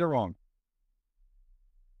 Right or wrong?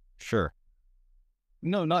 Sure.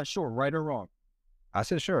 No, not sure. Right or wrong? I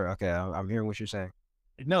said sure. Okay, I'm hearing what you're saying.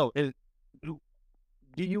 No.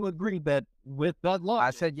 Do you agree that with that law?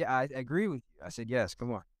 I said yeah. I agree with you. I said yes.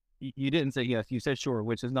 Come on, You didn't say yes. You said sure,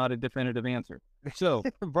 which is not a definitive answer. So,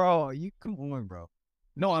 bro. You come on, bro.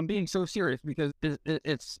 no, I'm being so serious because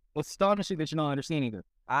it's astonishing that you're not understanding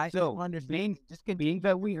this. So understand. Being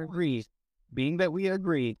that we agreed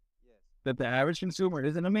that the average consumer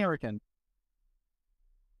is an American,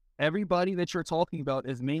 everybody that you're talking about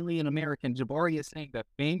is mainly an American. Jabari is saying that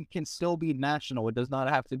fame can still be national. It does not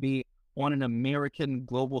have to be on an American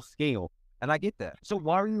global scale. And I get that. So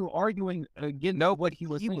why are you arguing against what he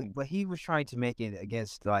was saying? But he was trying to make it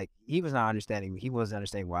against, like, he was not understanding. He wasn't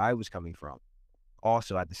understanding where I was coming from.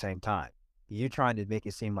 Also, at the same time, you're trying to make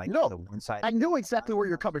it seem like No, the one side. I know exactly where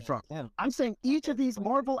you're coming from. I'm saying each of these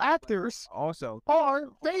Marvel actors Also, are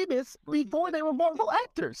famous before they were Marvel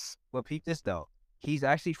actors. well, peep this though. He's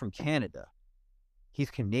actually from Canada.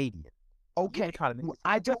 He's Canadian. Okay, You're trying to make it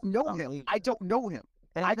I don't know him. I don't know him.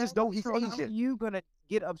 And I just know he's how are Asian. you gonna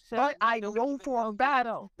get upset? But I know for a fact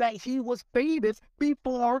that he was famous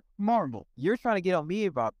before Marvel. You're trying to get on me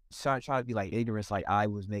about trying to be like ignorance, like I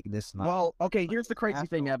was making this. Well, okay, here's the crazy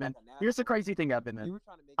thing, Evan. Here's the crazy thing, Evan.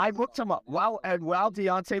 I looked him up while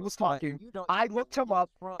Deontay was talking. I looked him up,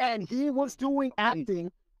 and he was doing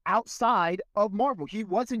acting outside of Marvel. He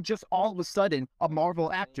wasn't just all of a sudden a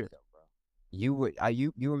Marvel actor. You were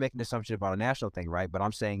making an assumption about a national thing, right? But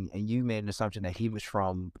I'm saying, and you made an assumption that he was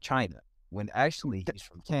from China, when actually he's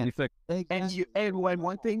from Canada. And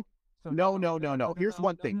one thing, no. Here's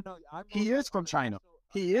one thing. He is from China.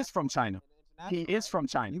 He is from China. He is from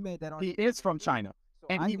China. You made that He is from China.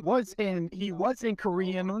 And he was in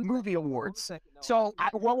Korean movie awards. So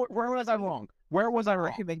where was I wrong? Where was I I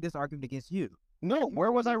wrong? can make this argument against you. No,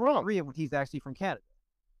 where was I wrong? Korea, when he's actually from Canada.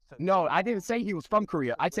 No, I didn't say he was from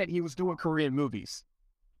Korea. I said he was doing Korean movies.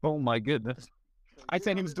 Oh my goodness. I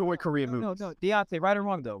said he was doing Korean movies. No, Deontay, right or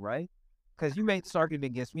wrong though, right? Because you made this argument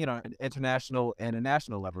against me on an international and a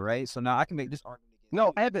national level, right? So now I can make this argument against No,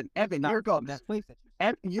 you. Evan, here comes. That place that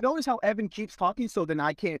you You notice how Evan keeps talking, so then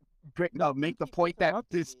I can't make the point that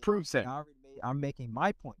disproves it. I'm making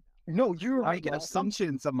my point. No, you're making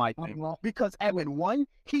assumptions of my thing. Because Evan, one,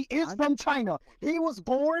 he is from China. He was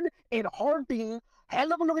born in Harbin,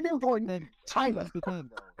 China.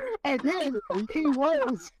 And then he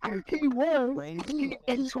was in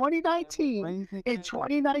 2019. In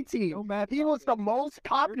 2019, he was the most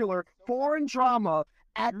popular foreign drama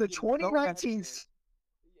at the 2019.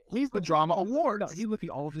 He's the Drama Awards. He's looking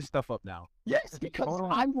all of this stuff up now. Yes, because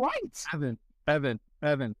I'm right. Evan,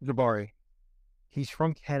 Jabari. He's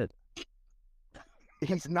from Canada.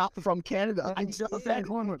 He's not from Canada. I just said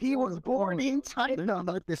he was born in China.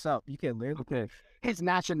 Look this up. You can learn. Okay. His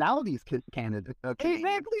nationality is Canada.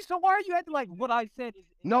 Exactly. So why are you acting like what I said?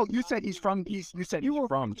 No, you said he's from. You said he's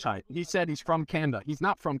from China. He said he's from Canada. He's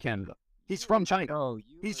not from Canada. He's from China. Oh,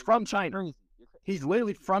 He's from China. He's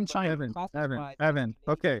literally from China. Evan.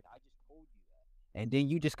 Okay. And then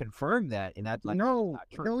you just confirmed that, and that's like No,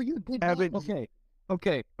 you didn't. Evan.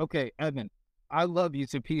 Okay, Evan. I love you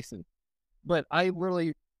to pieces, but I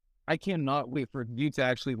cannot wait for you to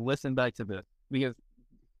actually listen back to this, because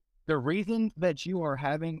the reason that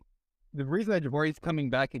Jabari is coming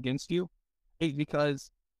back against you is because,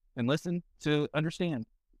 and listen to understand,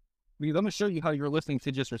 because I'm going to show you how you're listening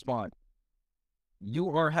to just respond. You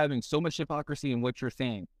are having so much hypocrisy in what you're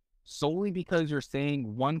saying, solely because you're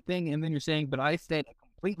saying one thing and then you're saying, but I said a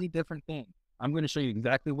completely different thing. I'm going to show you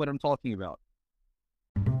exactly what I'm talking about.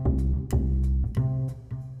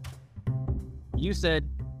 You said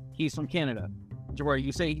he's from Canada. Jabari,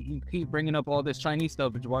 you say you keep bringing up all this Chinese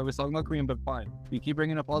stuff, but Jabari was talking about Korean, but fine. You keep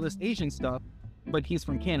bringing up all this Asian stuff, but he's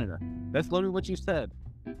from Canada. That's literally what you said,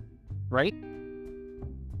 right?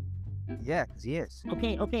 yeah, because he is.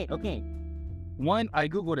 Okay. One, I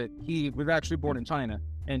Googled it. He was actually born in China.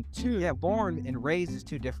 And two, Yeah, born and raised is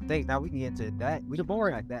two different things. Now we can get into that. We can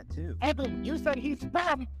Jabari. like that too. Evan, you said he's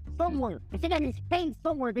from somewhere. You said that he's from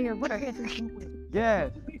somewhere there. What is Yeah,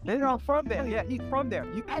 they're not from there. Yeah, he's from there.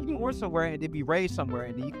 You can be born somewhere and then be raised somewhere,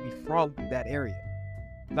 and then you can be from that area.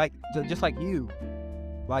 Like just like you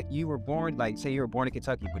were born, like say you were born in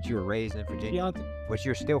Kentucky, but you were raised in Virginia, but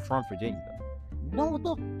you're still from Virginia though. No,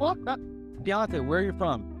 the fuck? Deontay, where are you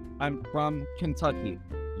from? I'm from Kentucky.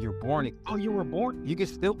 you're born. Oh, you were born. You can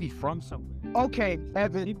still be from somewhere. Okay,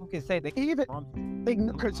 Evan. People can say they Even from.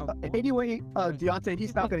 because anyway, Deontay,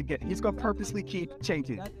 he's not gonna get it. He's gonna purposely keep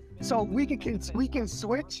changing it. So we can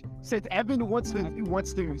switch since Evan wants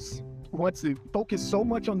to focus so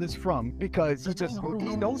much on this from because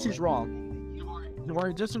he knows he's wrong.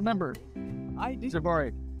 Jabari, just remember,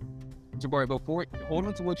 Jabari, before hold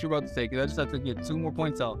on to what you're about to say, because I just have to get 2 more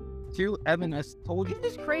points out. 2, Evan has told you.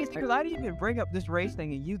 It's crazy because I didn't even bring up this race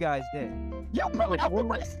thing and you guys did. Yo, bro,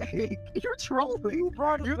 you're trolling.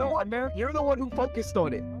 You're the one who focused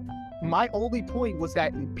on it. My only point was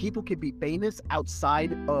that people can be famous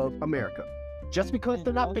outside of America. Just because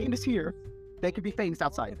they're not famous here, they can be famous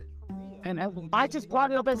outside of it. And I just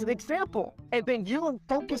brought it up as an example, and then you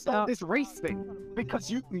focused on this race thing because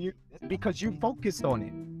you focused on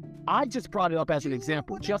it. I just brought it up as an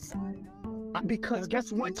example, just because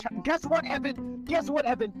guess what, Evan? Guess what,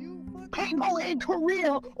 Evan? People in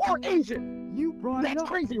Korea or Asia. That's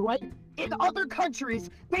crazy, right? In other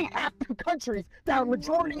countries, they have countries that are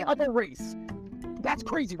majority other race. That's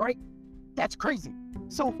crazy, right? That's crazy.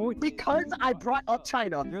 So because I brought up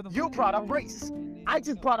China, you brought up race. I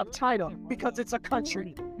just brought up China because it's a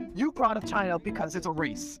country. You brought up China because it's a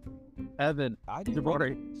race. Evan,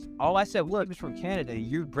 all I said was he was from Canada.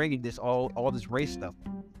 You're bringing this all this race stuff.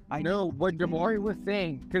 I know what Jabari was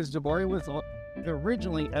saying, because Jabari was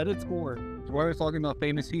originally at its core. Jabari was talking about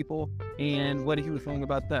famous people and what he was saying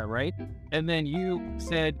about that, right? And then you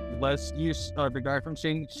said, let's use the guy from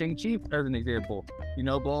Shang-Chi as an example. You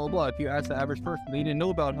know, blah, blah, blah. If you ask the average person, they didn't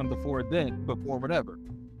know about him before whatever.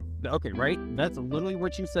 Okay, right? That's literally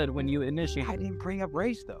what you said when you initiated. I didn't bring up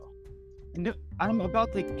race, though. No, I'm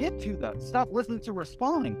about to get to that. Stop listening to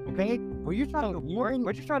responding, okay? Well, you're trying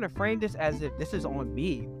to frame this as if this is on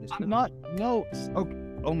me. I'm not. No. Okay.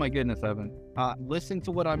 Oh my goodness, Evan. Listen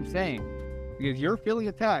to what I'm saying, because you're feeling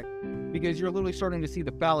attacked because you're literally starting to see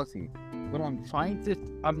the fallacy. But I'm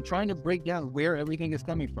trying to break down where everything is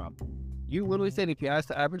coming from. You literally said if you ask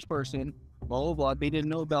the average person, blah blah blah, they didn't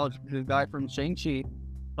know about the guy from Shang-Chi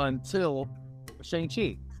until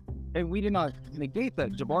Shang-Chi, and we did not negate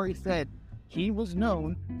that. Jabari said he was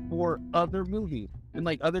known for other movies and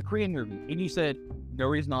like other Korean movies, and you said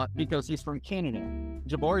no, he's not because he's from Canada.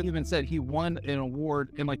 Jabari even said he won an award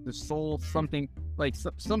in like the Seoul something, like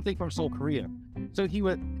something from Seoul, Korea. So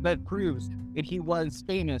that proves that he was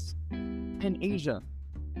famous in Asia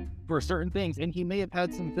for certain things, and he may have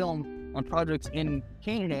had some film on projects in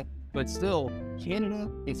Canada, but still, Canada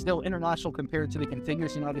is still international compared to the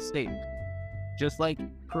contiguous United States. Just like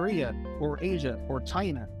Korea or Asia or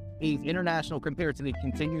China is international compared to the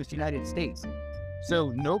contiguous United States.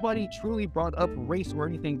 So nobody truly brought up race or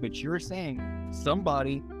anything, but you're saying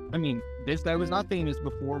this guy was not famous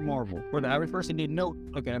before Marvel, or the average person didn't know.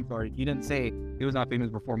 Okay, I'm sorry, you didn't say he was not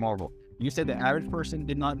famous before Marvel. You said the average person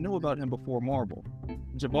did not know about him before Marvel.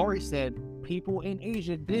 Jabari said people in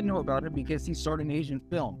Asia did know about him because he started an Asian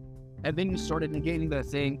film. And then you started negating that,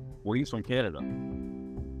 saying, well, he's from Canada.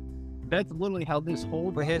 That's literally how this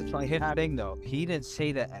whole... But his thing, though, he didn't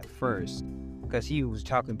say that at first, because he was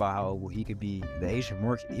talking about how he could be the Asian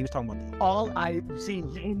market. He was talking about all I see,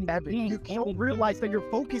 Evan, you don't realize that you're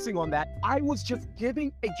focusing on that. I was just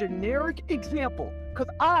giving a generic example, because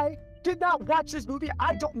I did not watch this movie.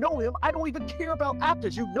 I don't know him. I don't even care about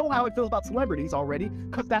actors. You know how I feel about celebrities already,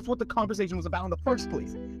 because that's what the conversation was about in the first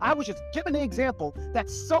place. I was just giving an example that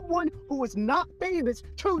someone who is not famous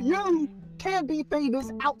to you can be famous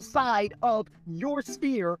outside of your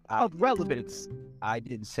sphere of relevance. I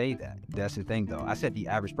didn't say that. That's the thing, though. I said the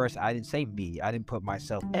average person. I didn't say me. I didn't put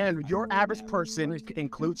myself. And your average person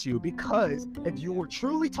includes you, because if you were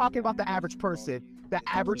truly talking about the average person,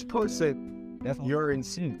 you're in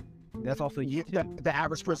sin. That's also the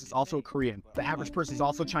average person is also Korean. The average person is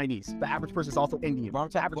also Chinese. The average person is also Indian.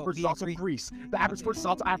 The average person is also Greece. The average person is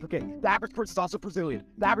also African. The average person is also Brazilian.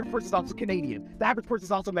 The average person is also Canadian. The average person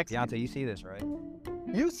is also Mexican. Deontay, you see this, right?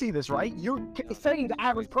 You see this, right? You're saying the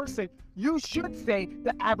average person. You should say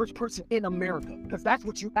the average person in America, because that's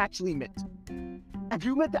what you actually meant. If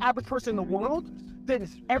you meant the average person in the world, then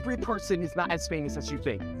every person is not as famous as you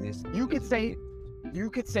think. You could say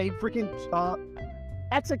freaking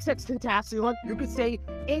XXXTentacion. You could say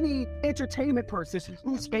any entertainment person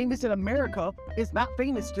who's famous in America is not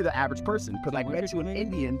famous to the average person, because I bet you an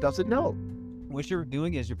Indian doesn't know. What you're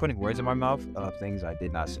doing is you're putting words in my mouth of things I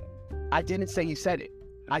did not say. I didn't say you said it.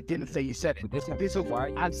 This is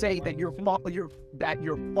why I'm saying that you're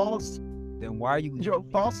false. Then why are you? Your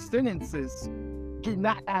false sentences do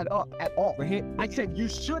not add up at all. I said you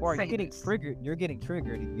should say. You're getting triggered. You're getting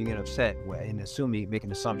triggered. You get upset and assuming,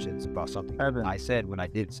 making assumptions about something I said when I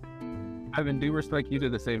did say. Evan, due respect, you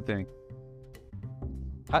did the same thing.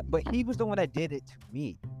 But he was the one that did it to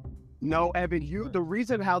me. No, Evan, the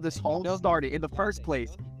reason how this all started in the first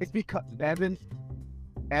place is because Evan,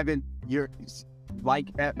 you're like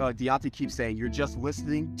Deontay keeps saying, you're just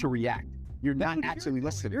listening to react. You're not actually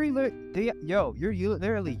listening. You're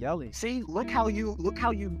literally yelling. See, look how you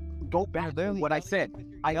go back to what I said.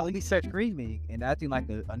 I only said Screaming and acting like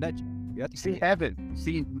a nut. See, Evan,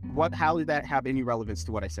 how did that have any relevance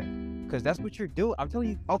to what I said? Because that's what you're doing. I'm telling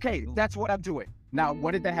you. Okay, that's what I'm doing. Now,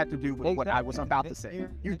 what did that have to do with what I was about to say?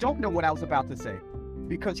 You don't know what I was about to say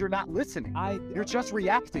because you're not listening. You're just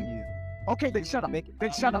reacting. Okay, then shut up.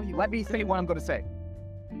 Then shut up. Let me say what I'm going to say.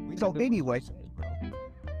 So anyway,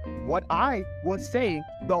 what I was saying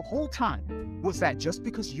the whole time was that just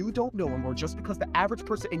because you don't know him or just because the average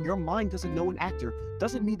person in your mind doesn't know an actor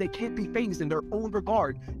doesn't mean they can't be famous in their own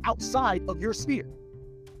regard outside of your sphere.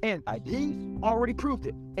 And he already proved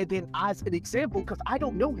it. And then as an example, because I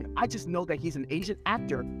don't know him, I just know that he's an Asian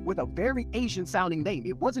actor with a very Asian sounding name.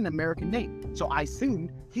 It was an American name. So I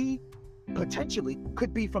assumed he potentially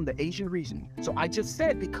could be from the Asian region. So I just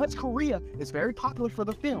said, because Korea is very popular for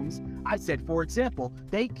the films, I said, for example,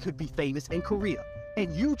 they could be famous in Korea.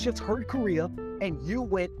 And you just heard Korea and you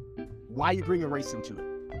went, why are you bringing race into it?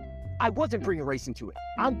 I wasn't bringing race into it.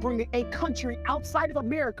 I'm bringing a country outside of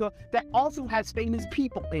America that also has famous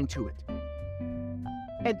people into it.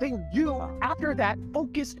 And then you, after that,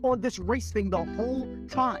 focused on this race thing the whole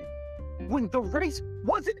time, when the race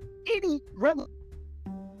wasn't any relevant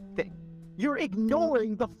thing. You're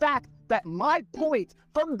ignoring the fact that my point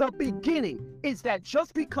from the beginning is that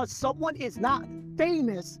just because someone is not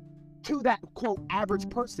famous to that, quote, average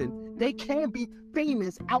person, they can be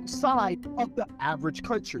famous outside of the average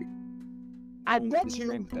country. I bet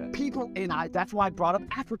you people, that's why I brought up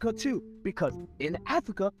Africa too, because in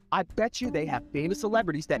Africa, I bet you they have famous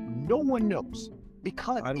celebrities that no one knows.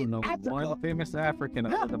 Because I don't know Africa, one famous African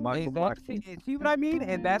other than Michael Jackson. See what I mean?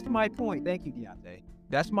 And that's my point. Thank you, Deontay.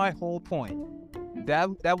 That's my whole point.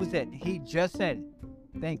 That was it. He just said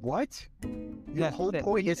it. Thank you. What? Your whole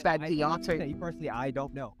point is that Deontay... Personally, I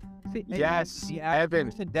don't know. See, yes, the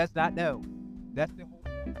Evan. Person does not know. That's the whole...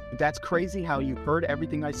 That's crazy how you heard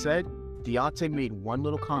everything I said. Deontay made one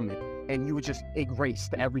little comment, and you just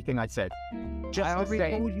erased everything I said. I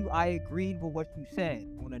already told you I agreed with what you said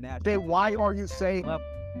on a national. Then why are you saying?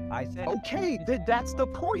 I said. Okay, then that's the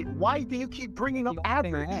point. Why do you keep bringing up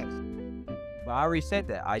average? But I already said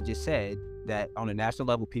that. I just said that on a national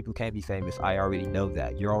level, people can't be famous. I already know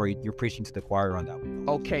that. You're preaching to the choir on that one.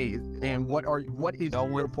 Okay, and what is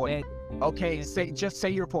your point? Okay, just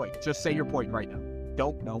say your point. Just say your point right now.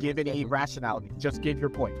 Don't give any rationality. Just give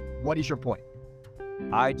your point. What is your point?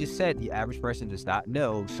 I just said the average person does not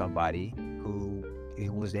know somebody who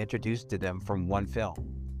was introduced to them from one film.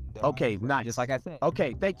 Okay, nice. Just like I said.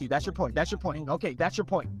 Okay, thank you. That's your point. That's your point. Okay, that's your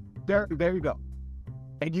point. There you go.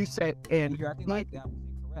 And you said, and you're acting like that was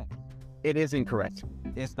incorrect. It is incorrect.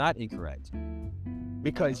 It's not incorrect.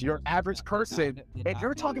 Because your average person, if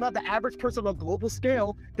you're talking about the average person on a global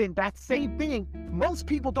scale, then that same thing, most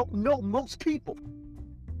people don't know most people.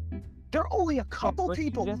 There are only a couple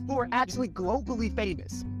people who are actually globally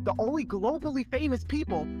famous. The only globally famous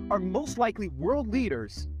people are most likely world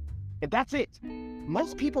leaders, and that's it.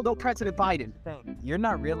 Most people know President Biden. You're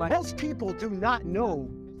not realizing. Most people do not know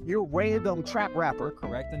your random trap rapper.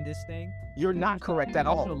 Correct in this thing? You're not correct at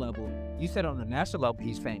all. Level, you said on the national level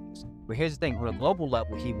he's famous, but here's the thing: on a global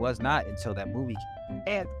level, he was not until that movie came.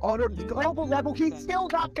 And on a global level, he's still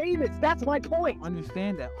not famous. That's my point.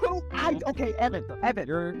 Understand that? Okay, Evan.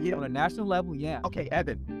 You're on a national level, yeah. Okay,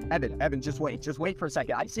 Evan, just wait for a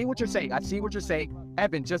second. I see what you're saying.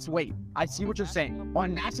 Evan, just wait. I see what you're saying.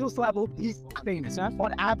 On national level, he's famous.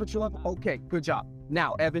 On average level, okay, good job.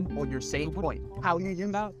 Now, Evan, on your same point, how you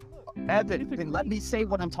use Evan, then let me say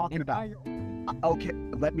what I'm talking about. Okay,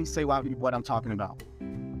 let me say what I'm talking about.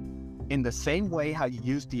 In the same way how you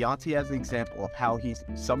use Deontay as an example of how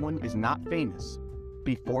someone is not famous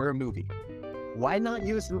before a movie, why not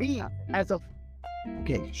use me as a...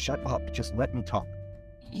 Okay, shut up. Just let me talk.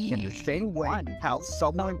 In the same way how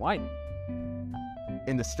someone...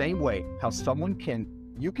 In the same way how someone can...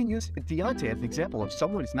 You can use Deontay as an example of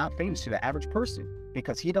someone who's not famous to the average person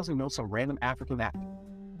because he doesn't know some random African actor.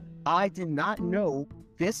 I did not know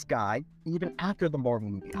this guy even after the Marvel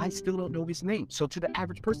movie. I still don't know his name. So to the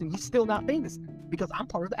average person, he's still not famous because I'm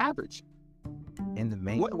part of the average. In the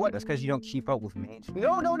main, what? That's because you don't keep up with mainstream.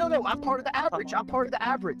 No. I'm part of the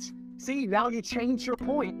average. See, now you change your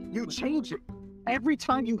point. You change it. Every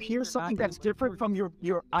time you hear something that's different from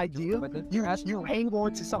your idea, you hang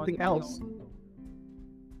on to something else.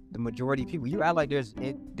 the majority of people. You act like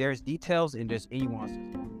there's details and there's nuances.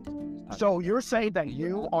 So you're saying that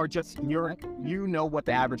you know what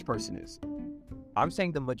the average person is. I'm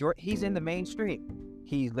saying the majority. He's in the mainstream.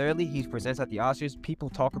 He presents at the Oscars. People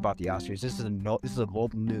talk about the Oscars. This is a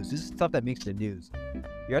global news. This is stuff that makes the news.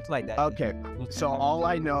 You're acting like that. Okay, so all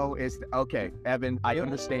I know is, okay, Evan, I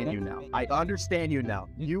understand you now. I understand you now.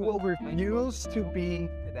 You will refuse to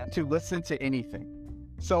listen to anything.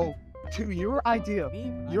 So to your idea,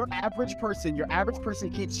 your average person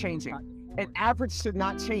keeps changing. An average should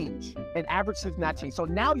not change. So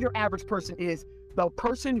now your average person is the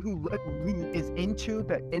person who is into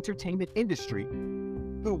the entertainment industry,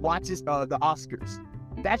 who watches the Oscars.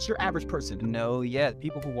 That's your average person. No, yeah,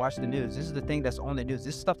 people who watch the news. This is the thing that's on the news.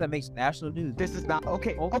 This is stuff that makes national news. This is not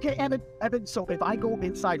okay. Okay, Evan. So if I go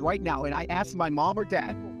inside right now and I ask my mom or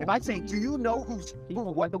dad, if I say, "Do you know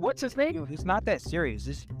what's his name?" It's not that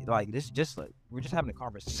serious. We're just having a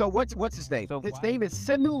conversation. So what's his name? His name is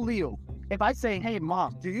Simu Liu. If I say, "Hey,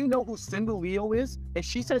 mom, do you know who Simu Liu is?" If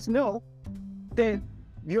she says no, then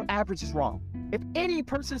your average is wrong. If any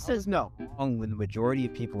person says no, when the majority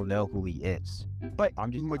of people know who he is, but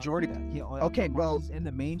I'm just majority. Okay, well, in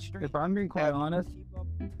the mainstream. If I'm being quite honest,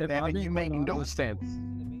 you make no sense.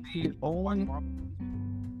 The only,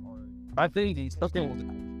 I think, okay,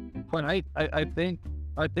 but I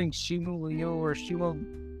think Shimu Leo or Shivo,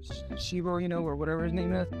 or whatever his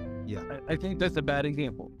name is. Yeah, I think that's a bad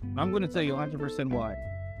example. I'm going to tell you 100% why.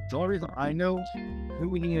 The only reason I know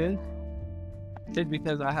who he is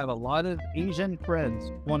because I have a lot of Asian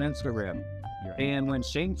friends on Instagram. Yeah. And when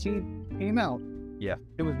Shang-Chi came out, yeah,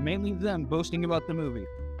 it was mainly them boasting about the movie.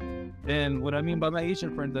 And what I mean by my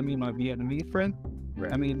Asian friends, I mean my Vietnamese friend,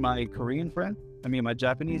 right. I mean my Korean friend, I mean my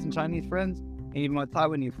Japanese and Chinese friends, and even my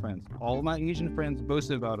Taiwanese friends. All of my Asian friends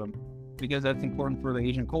boasted about him because that's important for the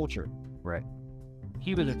Asian culture. Right.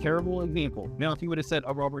 He was a terrible example. Now, if he would have said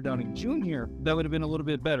a Robert Downey Jr., that would have been a little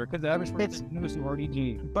bit better, because the average person knows who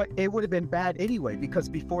RDG. But it would have been bad anyway, because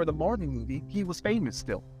before the Marvel movie, he was famous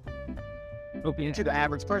still. Okay. To the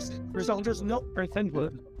average person. So there's no Chris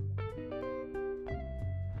Hemsworth.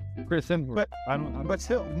 But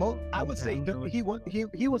still, I would say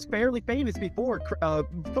he was fairly famous before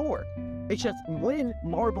Thor. It's just when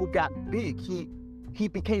Marvel got big, he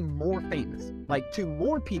became more famous, like to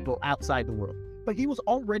more people outside the world. But he was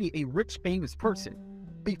already a rich, famous person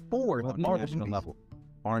before the Marvel national movies. level.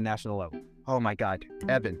 On a national level. Oh my God,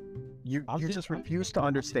 Evan, you just refuse to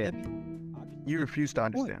understand. You refuse to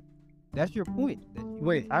understand. That's your point.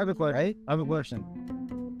 Wait, I have a question. Right? I have a question.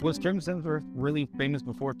 Was Chris Hemsworth really famous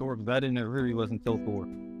before Thor? Because I didn't know really was until Thor.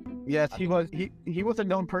 Yes, he was. He was a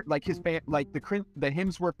known like his like the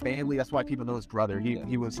Hemsworth family. That's why people know his brother.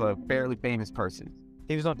 He was a fairly famous person.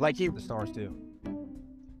 He was on the stars too.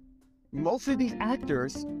 Most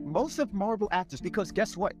of Marvel actors, because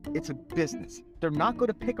guess what? It's a business. They're not going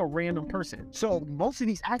to pick a random person. So most of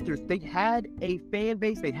these actors, they had a fan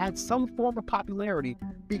base. They had some form of popularity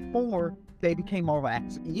before they became Marvel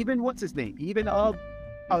actors. Even what's his name? Even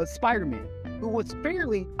Spider-Man, who was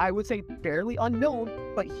fairly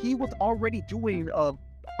unknown, but he was already doing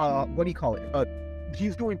what do you call it? He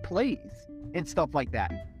was doing plays and stuff like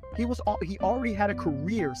that. He already had a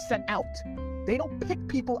career set out. They don't pick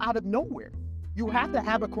people out of nowhere. You have to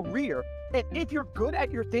have a career, and if you're good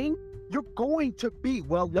at your thing, you're going to be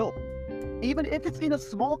well known. Even if it's in a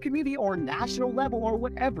small community or national level or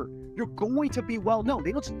whatever, you're going to be well known.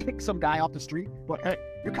 They don't just pick some guy off the street, but hey,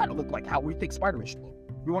 you kind of look like how we think Spider-Man should look.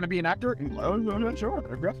 You want to be an actor? Oh, no, sure,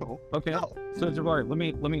 Ungreatful. Okay. No. So Jabari,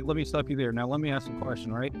 let me stop you there. Now let me ask a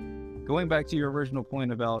question, right? Going back to your original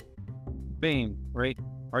point about fame, right?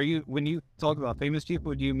 When you talk about famous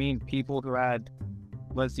people, do you mean people who had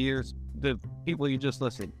less years? The people you just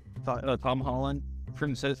listed, Tom Holland,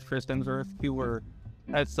 Chris Hemsworth, who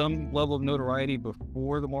had some level of notoriety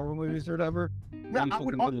before the Marvel movies or whatever? Yeah, I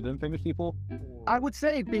would consider them famous people. I would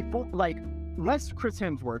say before, like, less Chris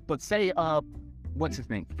Hemsworth, but say, what's his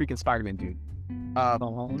name? Freaking Spider-Man dude.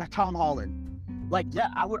 Tom Holland. Like,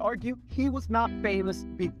 yeah, I would argue he was not famous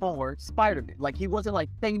before Spider-Man. Like, he wasn't like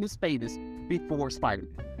famous before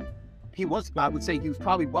Spider-Man. I would say he was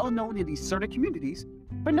probably well known in these certain communities,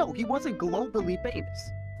 but no, he wasn't globally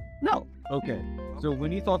famous. No. Okay. So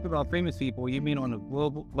when you talk about famous people, you mean on a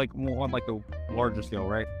global, like more on like a larger scale,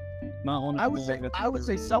 right? Not on. I would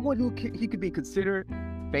say someone who he could be considered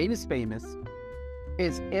famous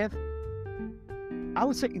is if I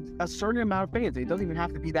would say a certain amount of fans. It doesn't even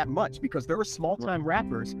have to be that much, because there are small-time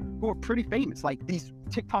rappers who are pretty famous, like these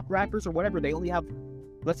TikTok rappers or whatever.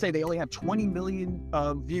 Let's say they only have 20 million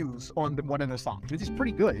views on one of their songs, which is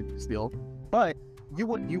pretty good still. But you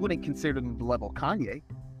wouldn't consider them the level of Kanye.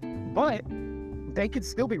 but they can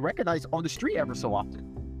still be recognized on the street ever so often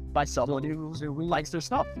by someone who likes their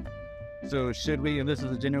stuff. So should we, and this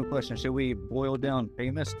is a genuine question, should we boil down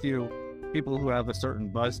famous to people who have a certain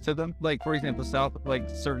buzz to them? Like, for example, like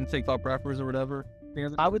certain TikTok rappers or whatever?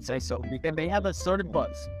 I would say so. And they have a certain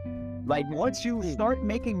buzz. Like, once you start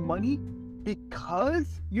making money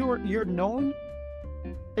because you're known,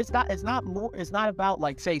 it's not about,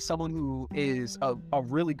 like, say, someone who is a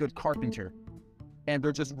really good carpenter and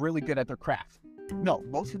they're just really good at their craft. No,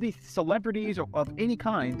 most of these celebrities or of any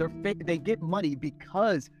kind, they get money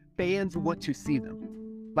because fans want to see them.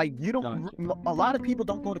 Like, a lot of people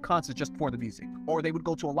don't go to concerts just for the music, or they would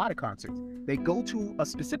go to a lot of concerts. They go to a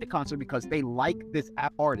specific concert because they like this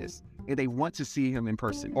artist and they want to see him in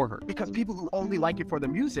person or her. Because people who only like it for the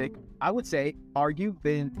music, I would say,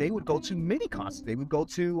 then they would go to mini concerts. They would go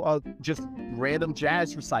to just random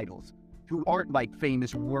jazz recitals who aren't like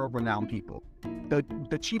famous, world-renowned people,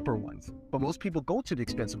 the cheaper ones. But most people go to the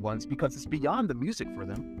expensive ones because it's beyond the music for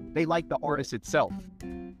them. They like the artist itself.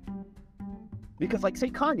 Because, like, say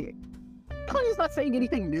Kanye's not saying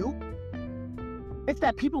anything new. It's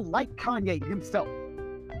that people like Kanye himself.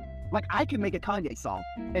 Like, I can make a Kanye song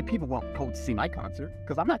and people won't go to see my concert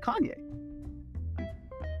because I'm not Kanye.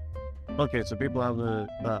 Okay, so people have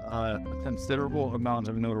a considerable amount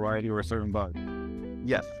of notoriety or a certain buzz.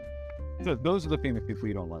 Yes. So those are the famous people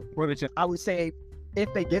you don't like. I would say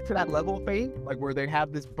if they get to that level of fame, like where they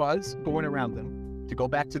have this buzz going around them, to go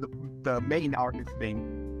back to the main artist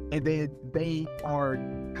thing, and then they are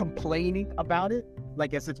complaining about it,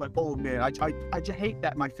 like as it's like, oh man, I just hate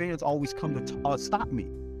that my fans always come to stop me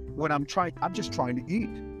when I'm just trying to eat.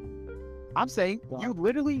 I'm saying you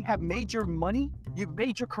literally have made your money, you've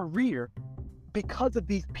made your career because of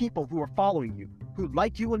these people who are following you, who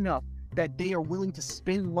like you enough that they are willing to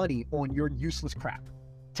spend money on your useless crap.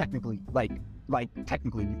 Technically, like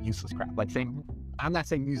technically useless crap. Like saying, I'm not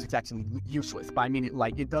saying music's actually useless, but I mean it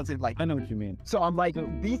like it doesn't like. I know what you mean. So I'm like,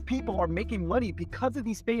 these people are making money because of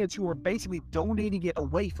these fans who are basically donating it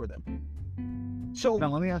away for them. So now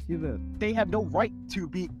let me ask you this: they have no right to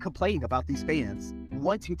be complaining about these fans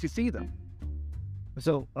wanting to see them.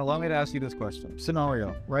 So allow me to ask you this question: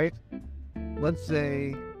 scenario, right? Let's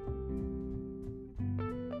say,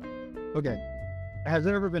 okay. Has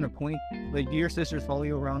there ever been a point, like, do your sisters follow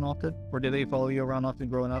you around often? Or do they follow you around often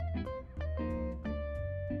growing up?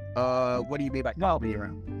 What do you mean by follow me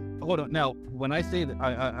around? Hold on. Now, when I say that,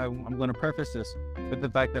 I'm going to preface this with the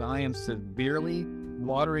fact that I am severely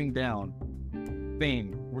watering down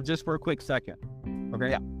fame, just for a quick second.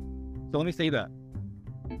 Okay? Yeah. So let me say that.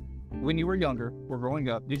 When you were younger or growing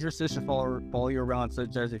up, did your sister follow you around,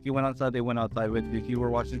 such as if you went outside, they went outside with you? If you were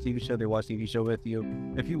watching a TV show, they watched a TV show with you?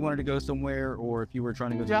 If you wanted to go somewhere, or if you were trying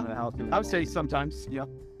to go to the house? I would say sometimes, yeah.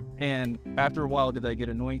 And after a while, did that get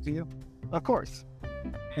annoying to you? Of course.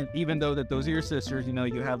 And even though that those are your sisters, you know,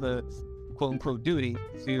 you have a quote-unquote duty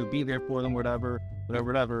to be there for them, whatever,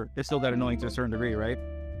 it still got annoying to a certain degree, right?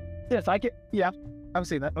 Yes, I would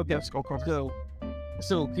say that. Okay, let's go.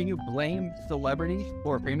 So can you blame celebrities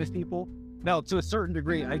or famous people? Now, to a certain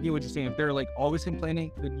degree, I get what you're saying. If they're like always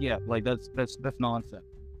complaining, then yeah, like that's nonsense.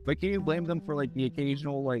 But can you blame them for like the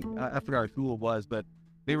occasional, like, I forgot who it was, but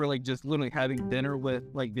they were like just literally having dinner with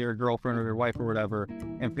like their girlfriend or their wife or whatever,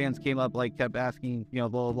 and fans came up, like kept asking, you know,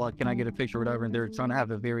 blah, blah, blah, can I get a picture or whatever, and they're trying to have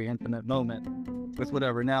a very intimate moment with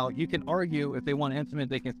whatever. Now, you can argue if they want intimate,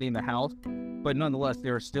 they can stay in the house, but nonetheless,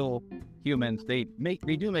 they're still humans. They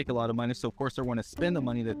do make a lot of money, so of course they want to spend the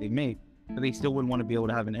money that they make, but they still wouldn't want to be able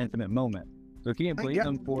to have an intimate moment. So can you blame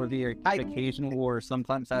them for the occasional or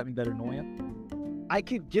sometimes having that annoyance? I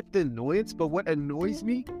can get the annoyance, but what annoys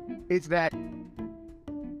me is that,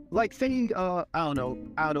 like, saying, I don't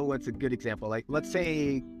know what's a good example. Like, let's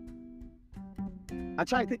say, I'm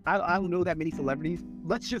trying to think, I don't know that many celebrities.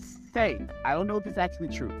 Let's just say, I don't know if it's actually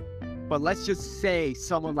true, but let's just say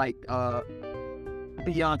someone like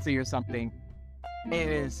Beyonce or something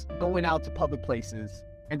is going out to public places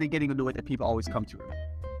and then getting annoyed that people always come to her.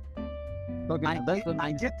 Okay, I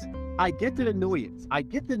get the annoyance. I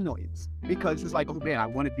get the annoyance because it's like, oh man, I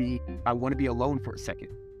want to be alone for a second.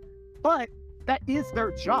 But that is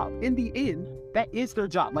their job. In the end, that is their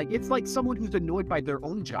job. Like, it's like someone who's annoyed by their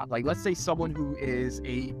own job. Like, let's say someone who is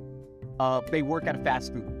they work at a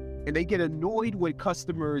fast food and they get annoyed when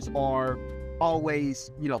customers are always,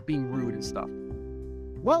 being rude and stuff.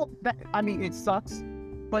 Well, it sucks,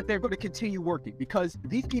 but they're going to continue working because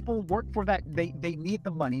these people work for that. They need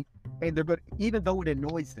the money, and they're going to, even though it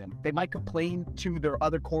annoys them, they might complain to their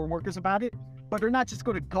other core workers about it, but they're not just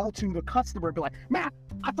going to go to the customer and be like, man,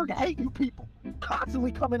 I freaking hate you people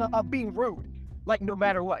constantly coming up being rude. like no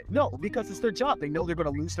matter what. No, because it's their job. They know they're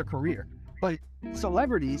going to lose their career. But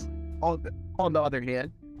celebrities, on the other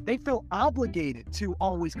hand, they feel obligated to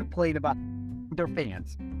always complain about their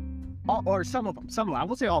fans. Or some of them, I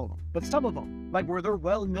won't say all of them, but some of them, like where they're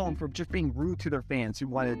well known for just being rude to their fans who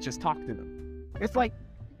want to just talk to them. It's like,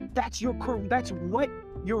 that's what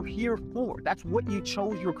you're here for. That's what you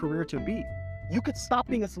chose your career to be. You could stop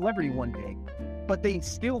being a celebrity one day, but they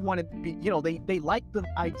still want to be, they like the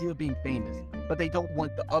idea of being famous, but they don't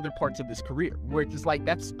want the other parts of this career, where it's just like,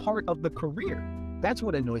 that's part of the career. That's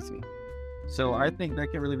what annoys me. So I think that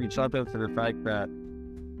can really be chalked up to the fact that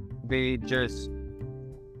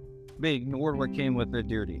they ignored what came with the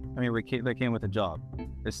duty. I mean, that came with the job.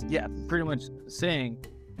 It's pretty much saying,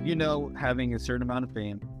 having a certain amount of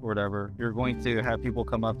fame or whatever, you're going to have people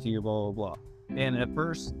come up to you, blah, blah, blah. And at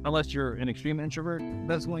first, unless you're an extreme introvert,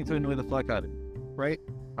 that's going to annoy the fuck out of you, right?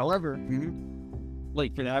 However,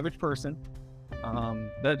 like for the average person,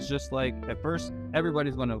 that's just like, at first,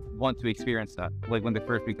 everybody's going to want to experience that, like when they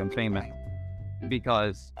first become famous,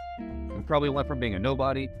 because you probably went from being a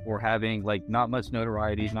nobody or having like not much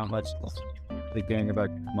notoriety, not much like caring about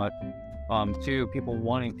much, to people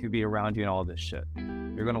wanting to be around you and all this shit.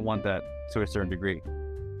 You're going to want that to a certain degree.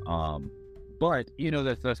 But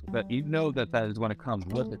that is going to come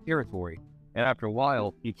with the territory. And after a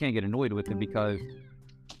while, you can't get annoyed with it because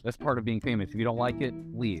that's part of being famous. If you don't like it,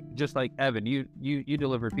 leave. Just like Evan, you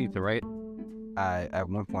deliver pizza, right? At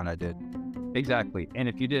one point I did. Exactly. And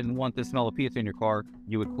if you didn't want the smell of pizza in your car,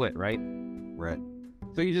 you would quit, right? Right.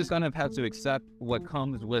 So you just kind of have to accept what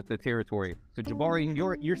comes with the territory. So Jabari,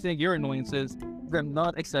 you're saying your annoyances from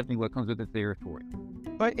not accepting what comes with the territory.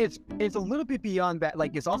 But it's a little bit beyond that.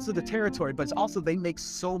 Like, it's also the territory, but it's also they make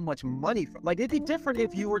so much money from. Like, it'd be different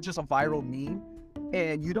if you were just a viral meme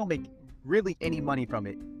and you don't make really any money from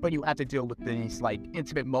it, but you have to deal with these like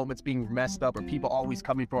intimate moments being messed up or people always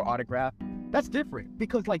coming for an autograph. That's different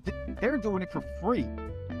because like they're doing it for free.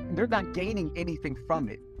 They're not gaining anything from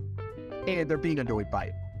it, and they're being annoyed by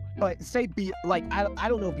it. But say I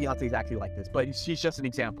don't know if Beyonce's actually like this, but she's just an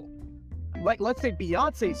example. Like, let's say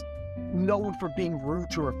Beyonce's known for being rude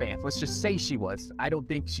to her fans. Let's just say she was. I don't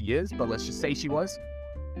think she is, but let's just say she was.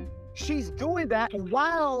 She's doing that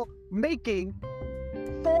while making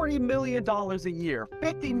 $40 million a year,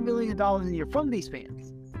 $50 million a year from these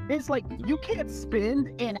fans. It's like, you can't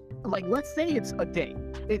spend, and like, let's say it's a day.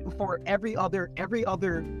 For every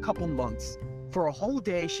other couple months, for a whole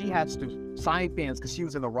day, she has to sign fans because she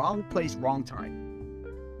was in the wrong place, wrong time.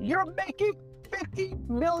 You're making $50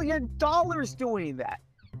 million doing that.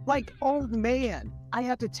 Like, oh man, I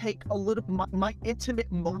have to take a little, my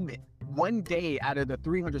intimate moment one day out of the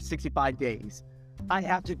 365 days. I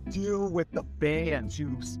have to deal with the fans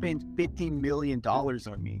who spend $50 million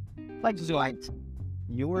on me. Like, what?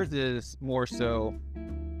 Yours is more so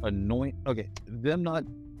annoying. Okay, them not.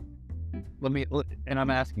 And I'm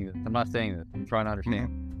asking this. I'm not saying this. I'm trying to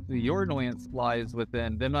understand. Your annoyance lies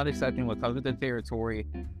within them not accepting what comes with the territory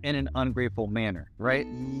in an ungrateful manner, right?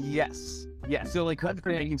 Yes. So like, they're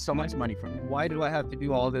making so much money from it. Why do I have to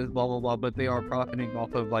do all this, blah, blah, blah, but they are profiting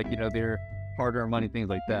off of like, their hard-earned money, things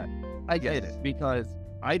like that. I get it, because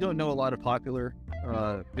I don't know a lot of popular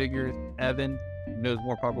figures. Evan knows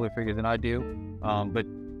more popular figures than I do, but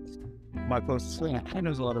my closest friend, he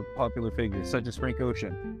knows a lot of popular figures, such as Frank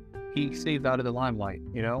Ocean. He stays out of the limelight,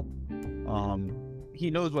 he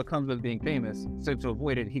knows what comes with being famous, so to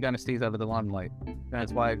avoid it, he kind of stays out of the limelight.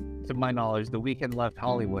 That's why, to my knowledge, The Weeknd left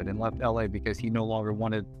Hollywood and left LA because he no longer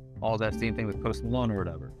wanted all that same thing with Post Malone or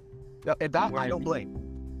whatever. And that I don't blame.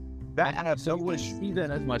 That I have so wish see that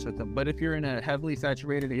as much with them. But if you're in a heavily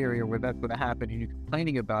saturated area where that's going to happen and you're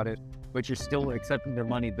complaining about it, but you're still accepting their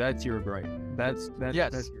money, that's your gripe. That's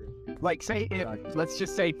like, say let's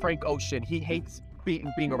just say Frank Ocean, he hates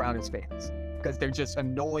being around his fans because they're just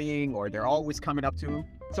annoying or they're always coming up to him.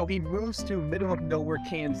 So he moves to middle of nowhere,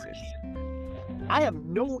 Kansas. I have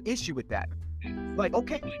no issue with that. Like,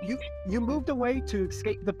 okay, you moved away to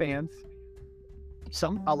escape the fans.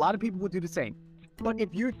 A lot of people would do the same. But if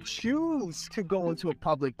you choose to go into a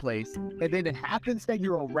public place and then it happens that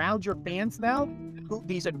you're around your fans now,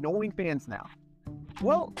 these annoying fans now,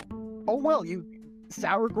 you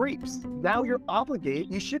sour grapes. Now you're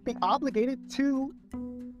obligated. You should be obligated to,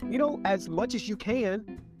 as much as you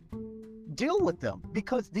can, deal with them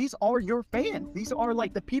because these are your fans. These are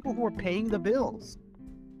like the people who are paying the bills.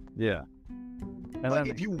 Yeah. But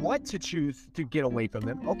if you want to choose to get away from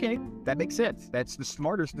them, okay, that makes sense. That's the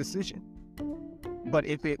smartest decision. But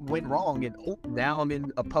if it went wrong and now I'm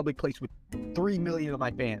in a public place with 3 million of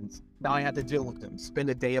my fans, now I have to deal with them, spend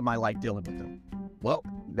a day of my life dealing with them. Well,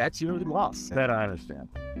 that's your loss. That I understand.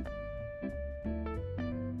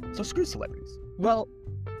 So screw celebrities. Well,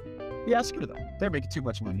 yeah, screw them. They're making too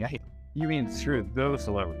much money. I hate them. You mean screw those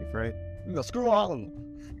celebrities, right? No, screw all of them.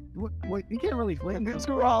 What? You can't really blame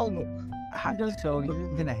Screw all of them. So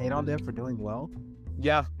you're gonna hate on them for doing well?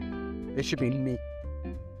 Yeah, it should be me.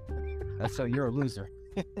 So you're a loser.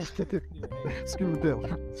 Screw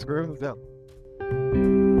them. Screw them.